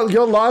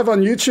 you're live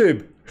on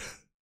YouTube.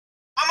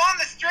 I'm on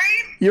the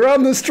stream. You're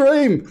on the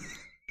stream.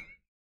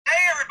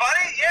 Hey,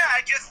 everybody. Yeah,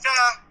 I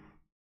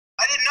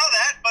didn't know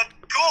that, but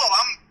cool.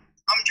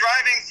 I'm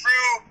driving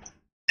through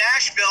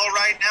Nashville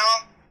right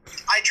now.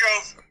 I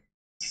drove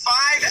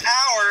 5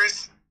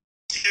 hours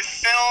to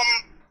film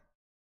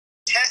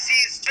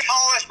Tessie's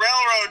tallest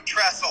railroad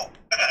trestle.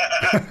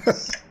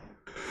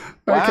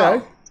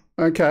 Wow.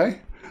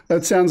 Okay.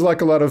 That sounds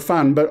like a lot of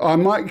fun, but I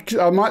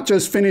might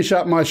just finish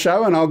up my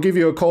show and I'll give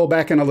you a call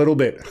back in a little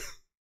bit.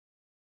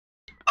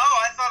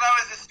 Oh, I thought I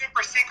was a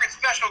super secret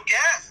special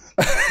guest.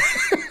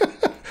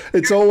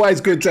 It's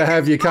always good to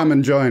have you come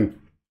and join.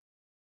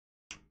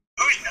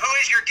 Who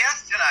is your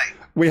guest tonight?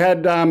 We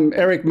had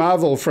Eric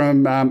Marvel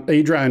from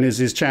eDrone is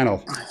his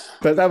channel.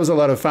 But that was a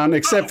lot of fun,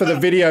 except for the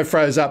video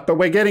froze up. But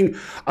we're getting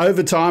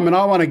overtime, and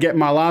I want to get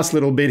my last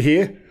little bit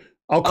here.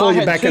 I'll call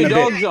you back in a bit.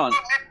 Okay,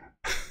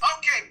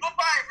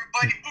 bye-bye,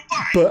 everybody.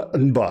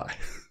 Bye-bye. Bye.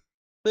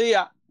 See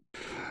ya.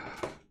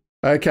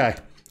 Okay.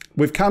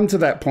 We've come to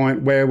that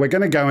point where we're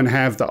going to go and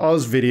have the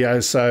Oz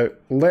video, so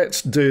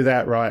let's do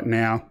that right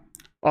now.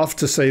 Off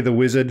to see the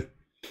wizard,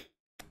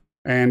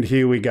 and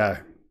here we go.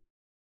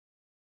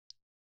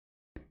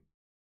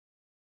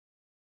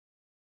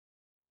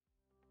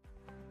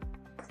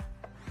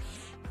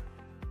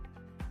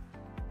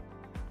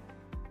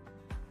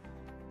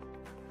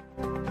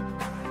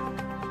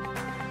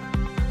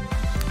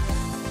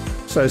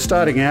 So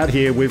starting out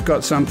here, we've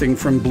got something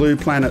from Blue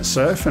Planet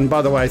Surf. And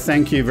by the way,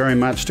 thank you very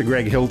much to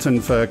Greg Hilton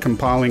for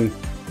compiling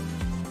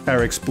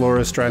our Explore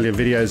Australia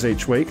videos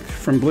each week.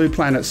 From Blue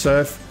Planet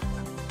Surf,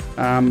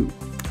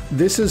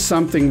 this is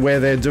something where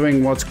they're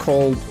doing what's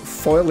called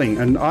foiling.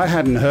 And I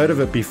hadn't heard of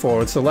it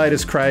before. It's the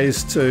latest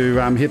craze to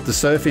hit the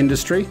surf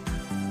industry.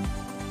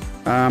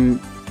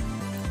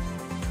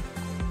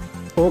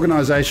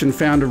 Organisation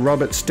founder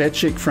Robert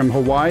Stechik from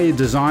Hawaii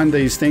designed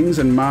these things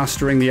and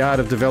mastering the art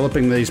of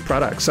developing these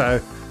products. So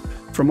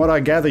from what I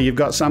gather, you've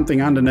got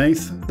something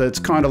underneath that's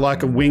kind of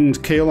like a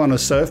winged keel on a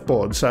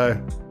surfboard. So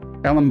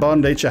Alan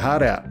Bond, eat your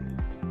heart out.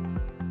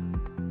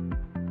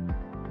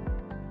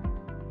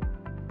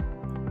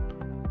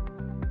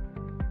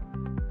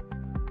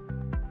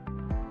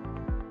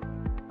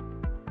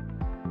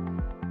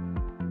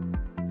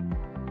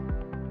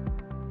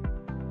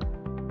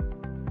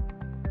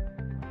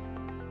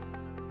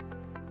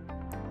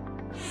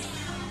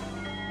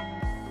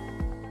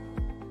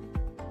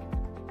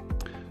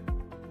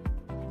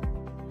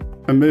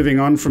 And moving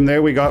on from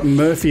there, we got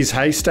Murphy's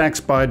Haystacks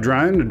by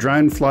drone, a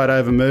drone flight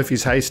over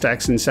Murphy's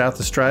Haystacks in South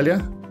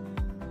Australia.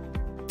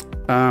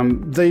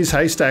 These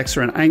haystacks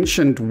are an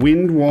ancient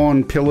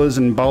wind-worn pillars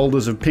and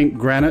boulders of pink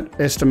granite,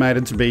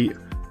 estimated to be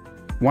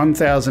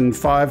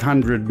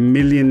 1,500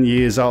 million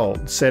years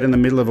old, set in the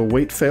middle of a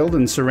wheat field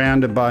and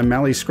surrounded by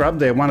mallee scrub.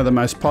 They're one of the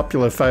most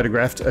popular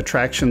photographed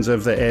attractions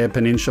of the Eyre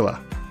Peninsula.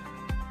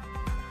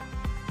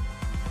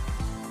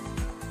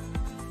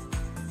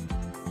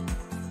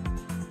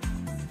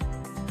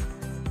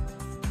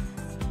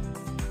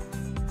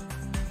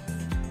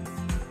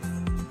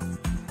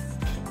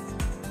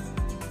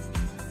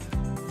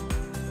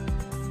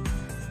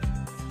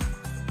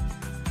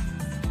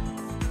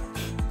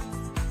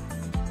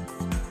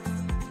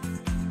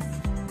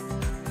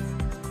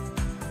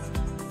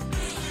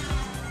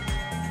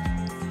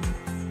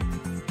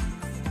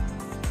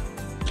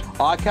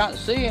 I can't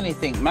see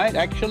anything, mate,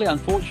 actually,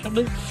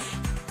 unfortunately.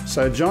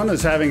 So John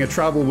is having a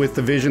trouble with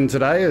the vision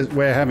today.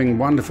 We're having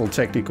wonderful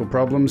technical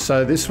problems.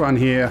 So this one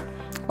here,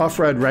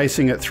 off-road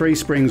racing at Three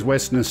Springs,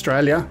 Western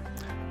Australia.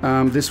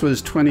 This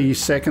was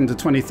 22nd to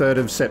 23rd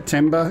of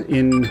September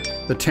in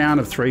the town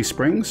of Three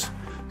Springs.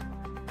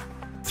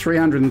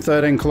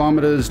 313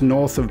 kilometres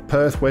north of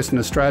Perth, Western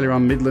Australia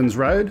on Midlands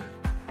Road.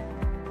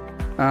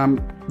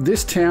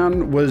 This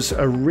town was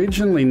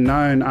originally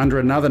known under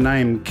another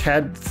name,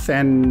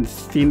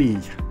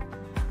 Cadthanthini.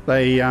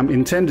 They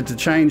intended to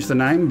change the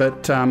name,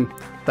 but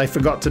they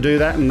forgot to do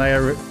that, and they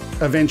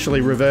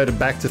eventually reverted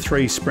back to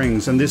Three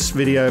Springs. And this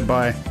video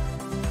by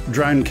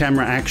Drone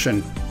Camera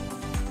Action.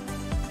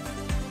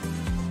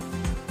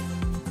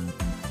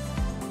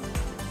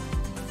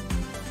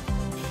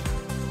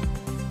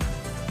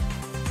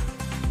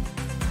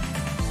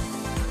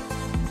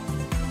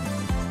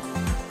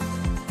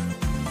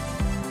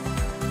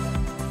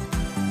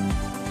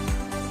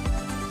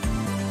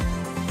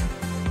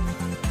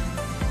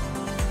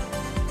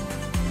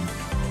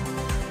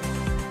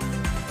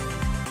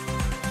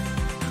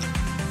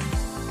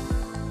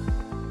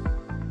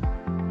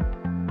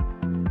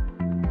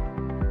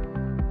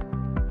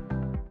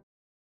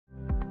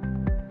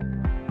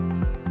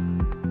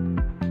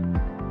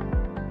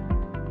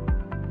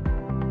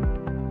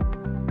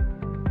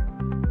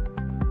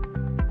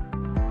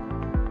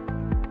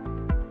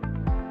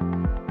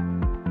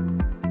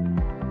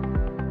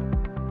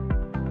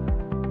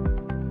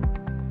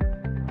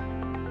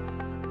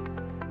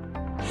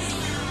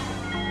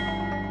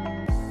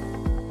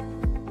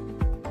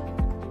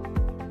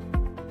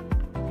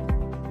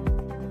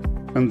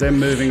 And then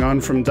moving on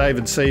from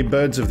David C.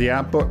 Birds of the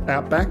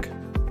Outback,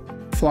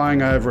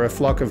 flying over a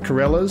flock of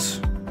corellas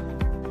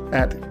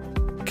at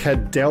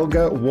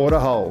Cadelga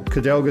Waterhole.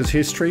 Cadelga's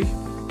history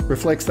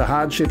reflects the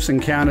hardships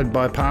encountered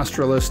by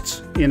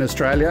pastoralists in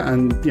Australia,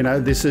 and you know,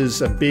 this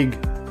is a big,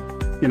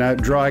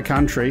 dry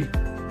country.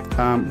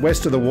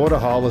 West of the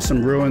Waterhole are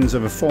some ruins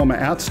of a former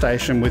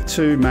outstation with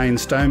two main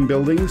stone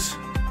buildings,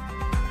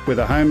 with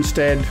a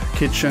homestead,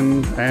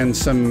 kitchen, and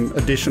some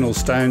additional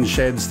stone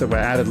sheds that were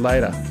added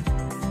later.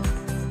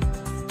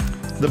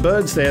 The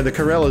birds there, the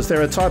corellas,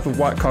 they're a type of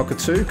white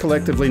cockatoo,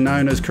 collectively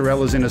known as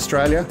corellas in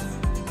Australia.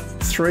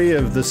 3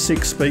 of the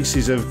 6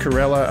 species of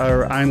corella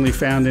are only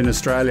found in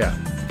Australia.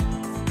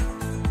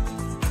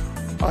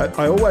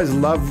 I always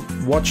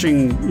love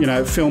watching,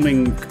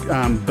 filming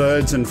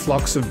birds and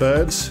flocks of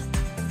birds.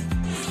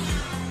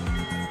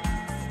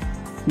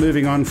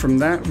 Moving on from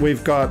that,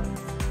 we've got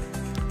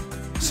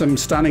some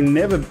stunning,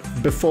 never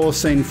before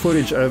seen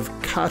footage of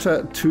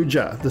Kata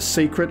Tuja, the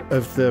secret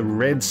of the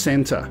red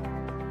centre.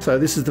 So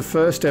this is the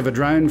first ever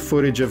drone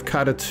footage of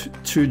Kata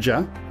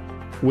Tuja,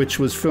 which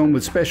was filmed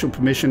with special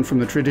permission from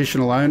the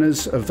traditional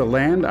owners of the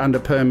land under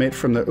permit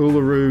from the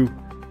Uluru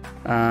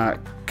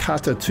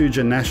Kata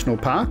Tuja National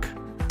Park.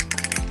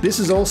 This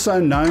is also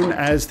known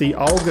as the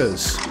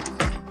Olgas.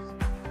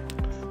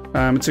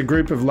 It's a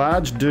group of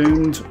large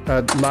domed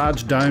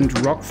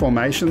rock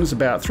formations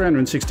about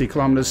 360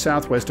 kilometres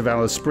southwest of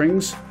Alice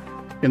Springs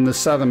in the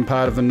southern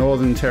part of the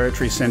Northern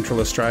Territory,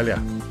 Central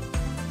Australia.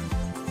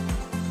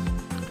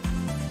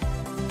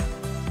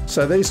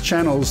 So these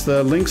channels,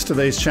 the links to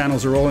these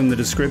channels are all in the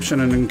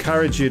description, and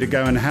encourage you to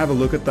go and have a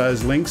look at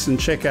those links and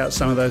check out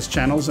some of those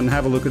channels and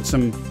have a look at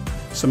some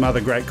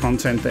other great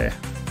content there.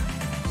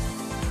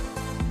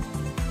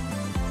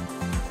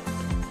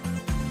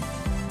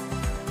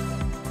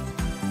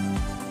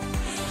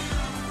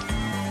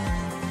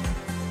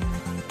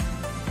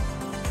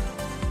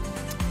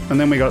 And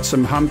then we got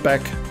some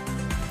humpback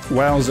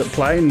whales at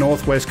play.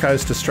 Northwest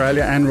Coast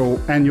Australia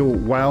annual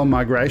whale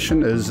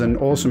migration is an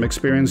awesome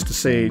experience to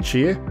see each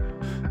year.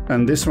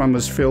 And this one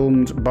was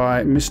filmed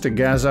by Mr.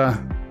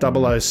 Gaza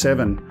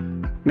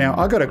 007. Now,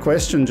 I got a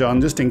question,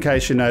 John, just in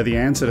case you know the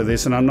answer to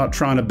this, and I'm not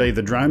trying to be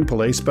the drone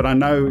police, but I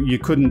know you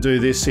couldn't do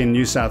this in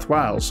New South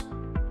Wales.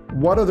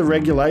 What are the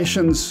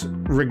regulations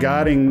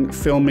regarding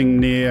filming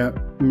near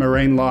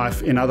marine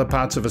life in other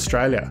parts of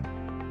Australia?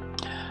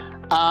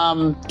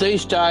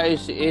 These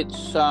days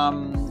it's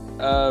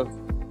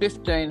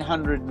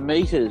 1,500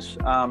 metres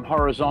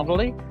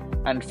horizontally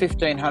and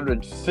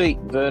 1,500 feet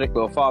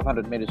vertical, or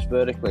 500 metres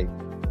vertically.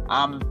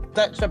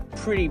 That's a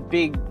pretty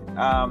big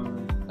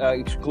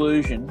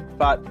exclusion,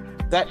 but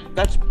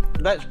that's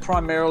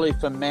primarily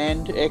for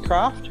manned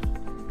aircraft,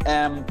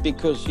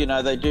 because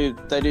they do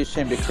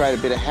seem to create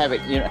a bit of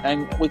havoc.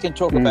 And we can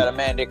talk about a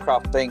manned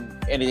aircraft being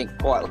anything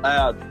quite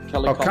loud.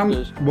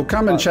 Helicopters. We'll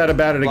come and chat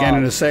about it again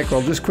in a sec.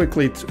 I'll just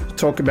quickly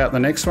talk about the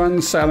next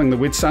one. Sailing the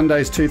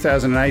Whitsundays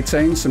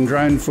 2018. Some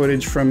drone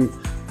footage from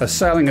a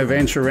sailing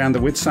adventure around the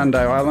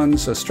Whitsunday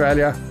Islands,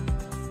 Australia.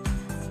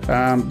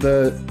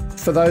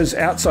 For those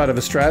outside of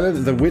Australia,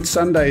 the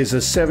Whitsundays are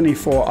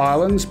 74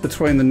 islands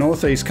between the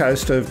northeast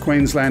coast of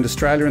Queensland,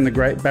 Australia, and the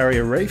Great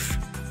Barrier Reef.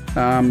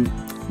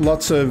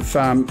 Lots of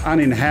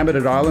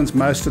uninhabited islands.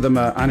 Most of them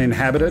are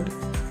uninhabited,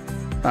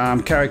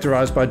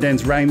 characterised by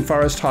dense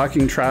rainforest,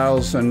 hiking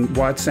trails and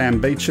white sand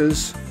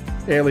beaches.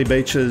 Airlie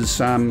Beaches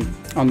on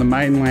the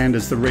mainland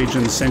as the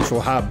region's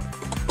central hub.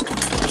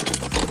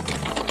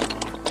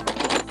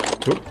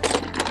 Oop.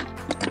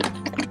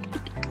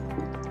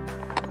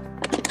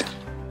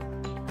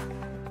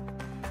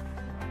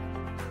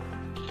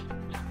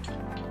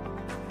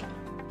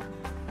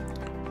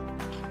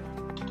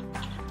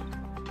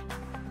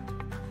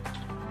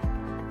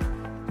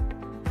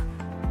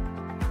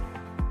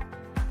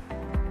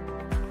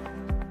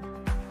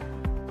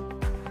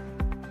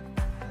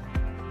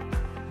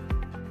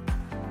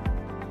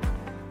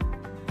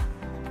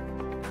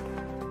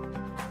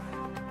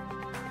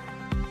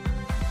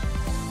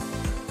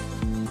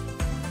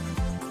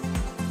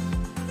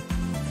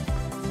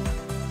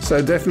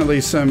 So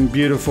definitely some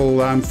beautiful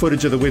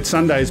footage of the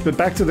Whitsundays. But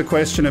back to the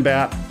question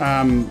about,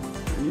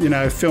 you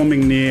know,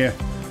 filming near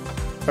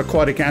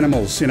aquatic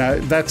animals. You know,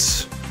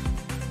 that's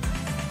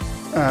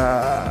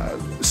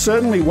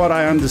certainly what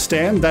I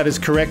understand. That is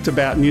correct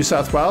about New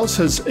South Wales.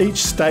 Has each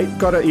state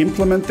got to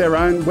implement their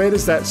own? Where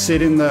does that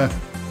sit in the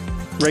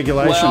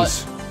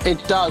regulations? Well,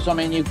 it does. I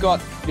mean, you've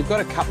got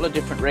a couple of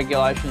different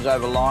regulations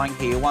overlying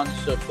here. One's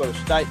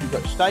you've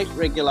got state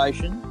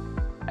regulation,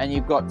 and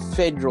you've got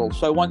federal.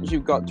 So once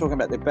you've got talking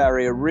about the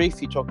barrier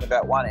reef, you're talking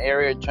about one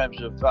area in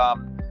terms of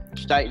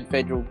state and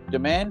federal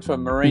demand for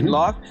marine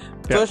life.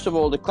 Yep. First of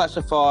all, to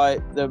classify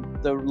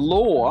the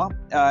law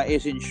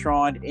is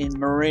enshrined in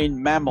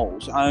marine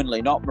mammals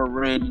only, not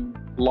marine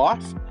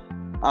life.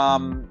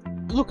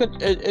 Look,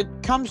 it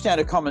comes down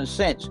to common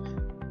sense.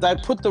 They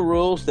put the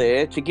rules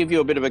there to give you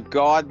a bit of a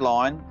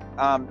guideline.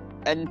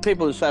 And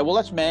people will say, well,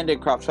 that's manned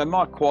aircraft, so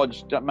my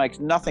quads makes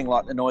nothing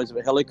like the noise of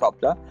a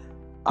helicopter.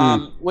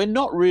 We're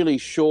not really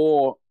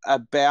sure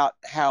about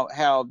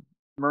how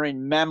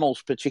marine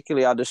mammals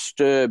particularly are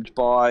disturbed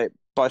by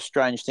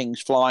strange things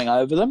flying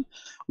over them,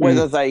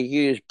 whether they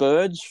use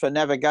birds for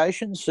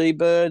navigation,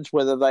 seabirds,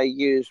 whether they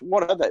use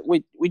whatever.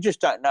 We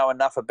just don't know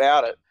enough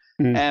about it.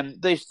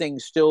 And these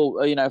things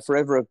still, you know,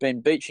 forever have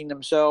been beaching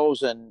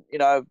themselves, and, you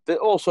know,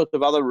 all sorts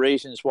of other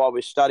reasons why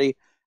we study.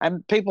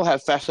 And people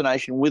have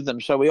fascination with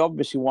them, so we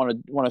obviously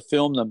want to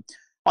film them.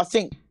 I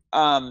think,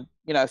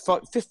 you know,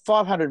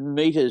 500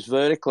 meters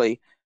vertically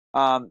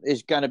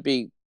is going to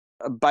be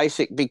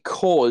basic,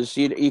 because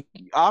you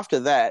after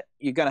that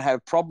you're going to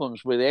have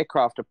problems with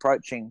aircraft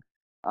approaching,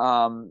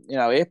 you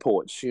know,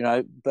 airports. You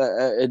know, but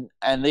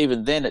and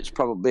even then it's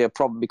probably a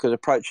problem, because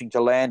approaching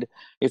to land,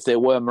 if there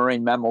were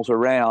marine mammals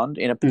around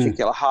in a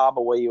particular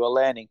harbour where you were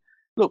landing.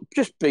 Look,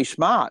 just be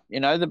smart.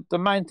 You know, the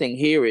main thing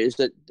here is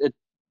that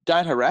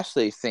don't harass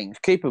these things.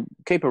 Keep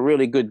a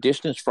really good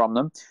distance from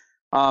them.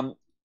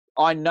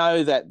 I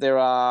know that there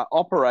are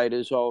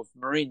operators of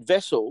marine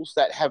vessels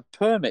that have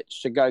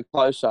permits to go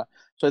closer.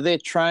 So they're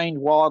trained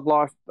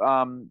wildlife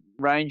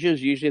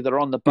rangers. Usually they're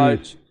on the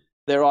boats.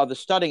 They're either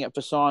studying it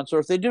for science, or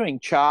if they're doing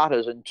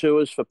charters and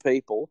tours for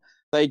people,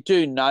 they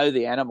do know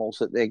the animals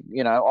that they're,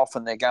 you know,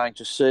 often they're going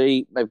to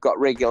see. They've got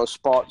regular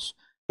spots.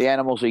 The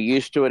animals are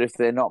used to it. If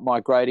they're not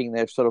migrating,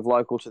 they're sort of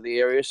local to the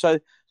area. So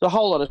there's a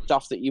whole lot of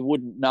stuff that you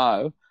wouldn't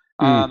know.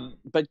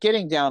 But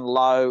getting down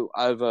low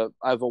over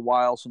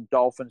whales and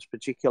dolphins,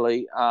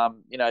 particularly,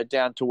 you know,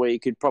 down to where you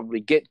could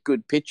probably get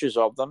good pictures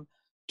of them,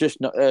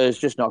 is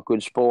just not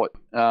good sport.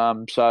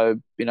 So,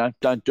 you know,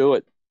 don't do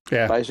it.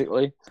 Yeah.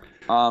 Basically,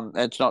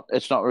 it's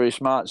not really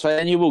smart. So,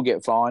 and you will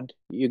get fined.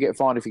 You get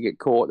fined if you get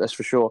caught. That's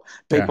for sure.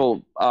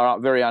 People are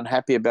very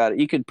unhappy about it.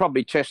 You could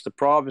probably test the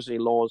privacy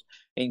laws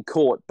in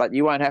court, but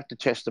you won't have to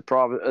test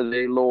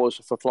the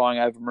laws for flying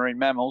over marine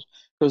mammals,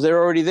 because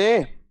they're already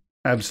there.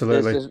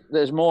 Absolutely.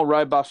 There's more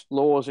robust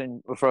laws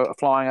for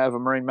flying over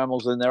marine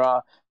mammals than there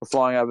are for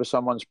flying over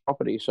someone's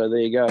property. So there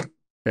you go.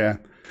 Yeah.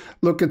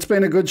 Look, it's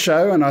been a good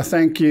show, and I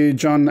thank you,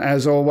 John,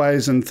 as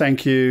always, and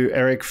thank you,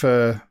 Eric,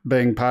 for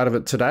being part of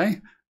it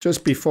today.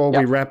 Just before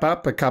we wrap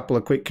up, a couple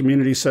of quick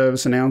community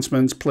service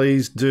announcements.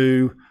 Please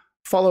do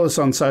follow us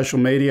on social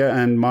media,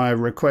 and my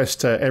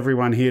request to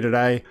everyone here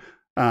today,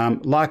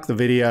 like the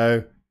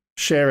video,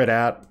 share it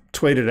out,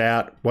 tweet it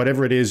out,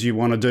 whatever it is you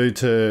want to do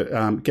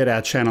to get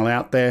our channel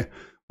out there.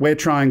 We're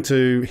trying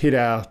to hit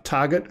our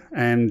target,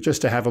 and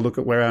just to have a look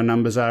at where our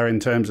numbers are in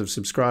terms of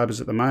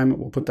subscribers at the moment,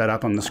 we'll put that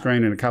up on the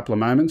screen in a couple of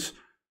moments.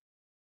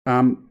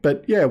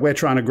 But yeah, we're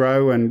trying to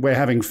grow, and we're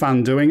having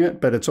fun doing it,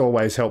 but it's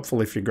always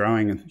helpful if you're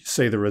growing and you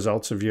see the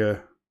results of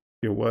your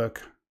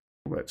work.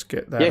 Let's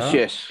get that up.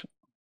 Yes.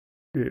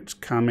 It's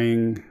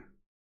coming.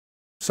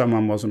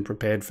 Someone wasn't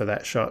prepared for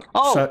that shot.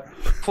 Oh, so,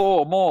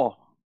 4 more.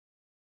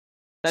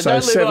 Now, so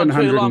don't leave it on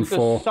too long,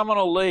 704. because someone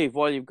will leave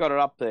while you've got it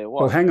up there.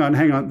 What? Well, hang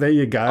on. There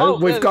you go. Oh,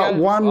 We've got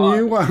one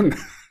new one.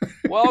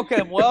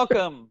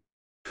 Welcome.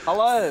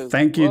 Hello.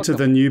 Thank you to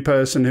the new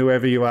person,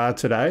 whoever you are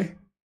today.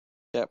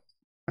 Yep.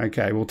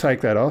 Okay, we'll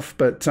take that off.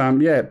 But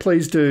yeah,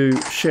 please do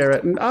share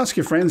it and ask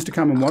your friends to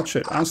come and watch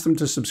it. Ask them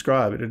to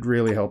subscribe. It'd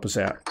really help us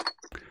out.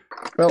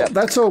 Well,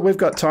 that's all we've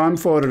got time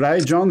for today.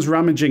 John's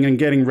rummaging and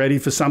getting ready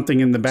for something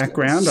in the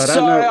background. I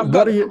don't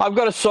know. I've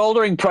got a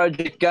soldering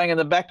project going in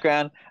the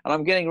background, and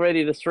I'm getting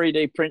ready to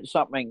 3D print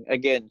something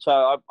again.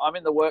 So I'm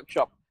in the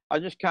workshop. I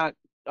just can't.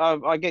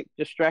 I get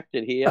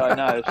distracted here. I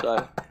know.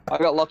 So I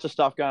got lots of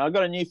stuff going. I've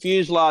got a new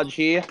fuselage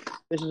here.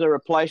 This is a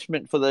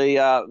replacement for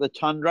the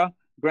Tundra,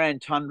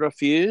 Grand Tundra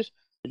fuse.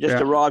 It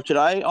just arrived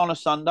today on a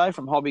Sunday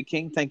from Hobby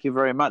King. Thank you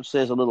very much.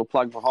 There's a little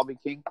plug for Hobby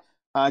King.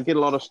 Get a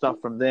lot of stuff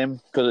from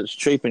them because it's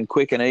cheap and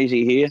quick and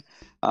easy here,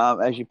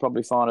 as you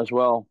probably find as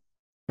well.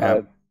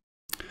 Yeah.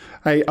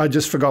 Hey, I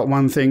just forgot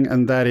one thing,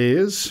 and that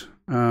is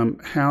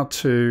how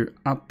to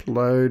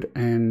upload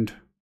and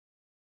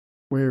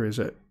where is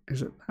it?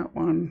 Is it that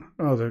one?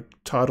 Oh, the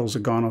titles are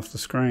gone off the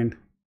screen.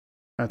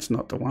 That's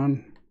not the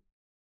one.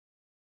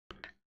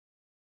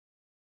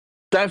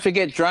 Don't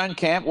forget Drone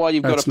Camp while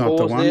you've got a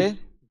pause there.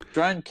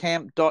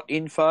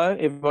 Dronecamp.info.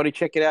 Everybody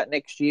check it out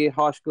next year.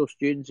 High school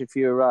students, if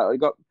you're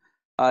got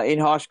in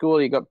high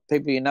school, you've got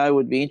people you know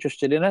would be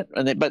interested in it.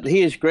 But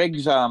here's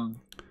Greg's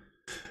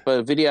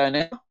video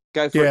now.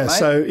 Go for it, mate.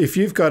 So if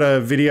you've got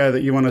a video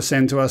that you want to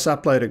send to us,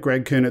 upload at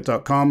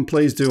gregkuhnert.com.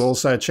 Please do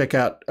also check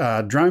out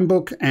Drone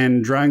Book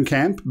and Drone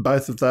Camp,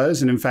 both of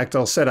those. And in fact,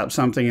 I'll set up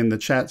something in the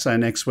chat, so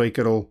next week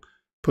it'll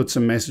put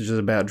some messages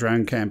about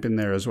Drone Camp in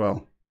there as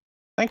well.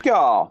 Thank you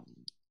all.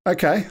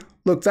 Okay.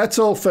 Look, that's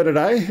all for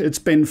today. It's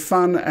been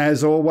fun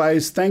as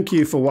always. Thank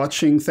you for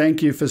watching.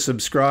 Thank you for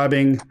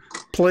subscribing.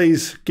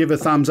 Please give a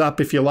thumbs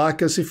up if you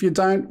like us. If you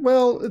don't,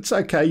 well, it's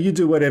okay. You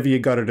do whatever you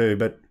got to do,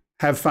 but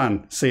have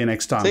fun. See you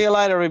next time. See you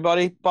later,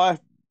 everybody. Bye.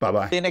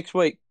 Bye-bye. See you next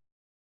week.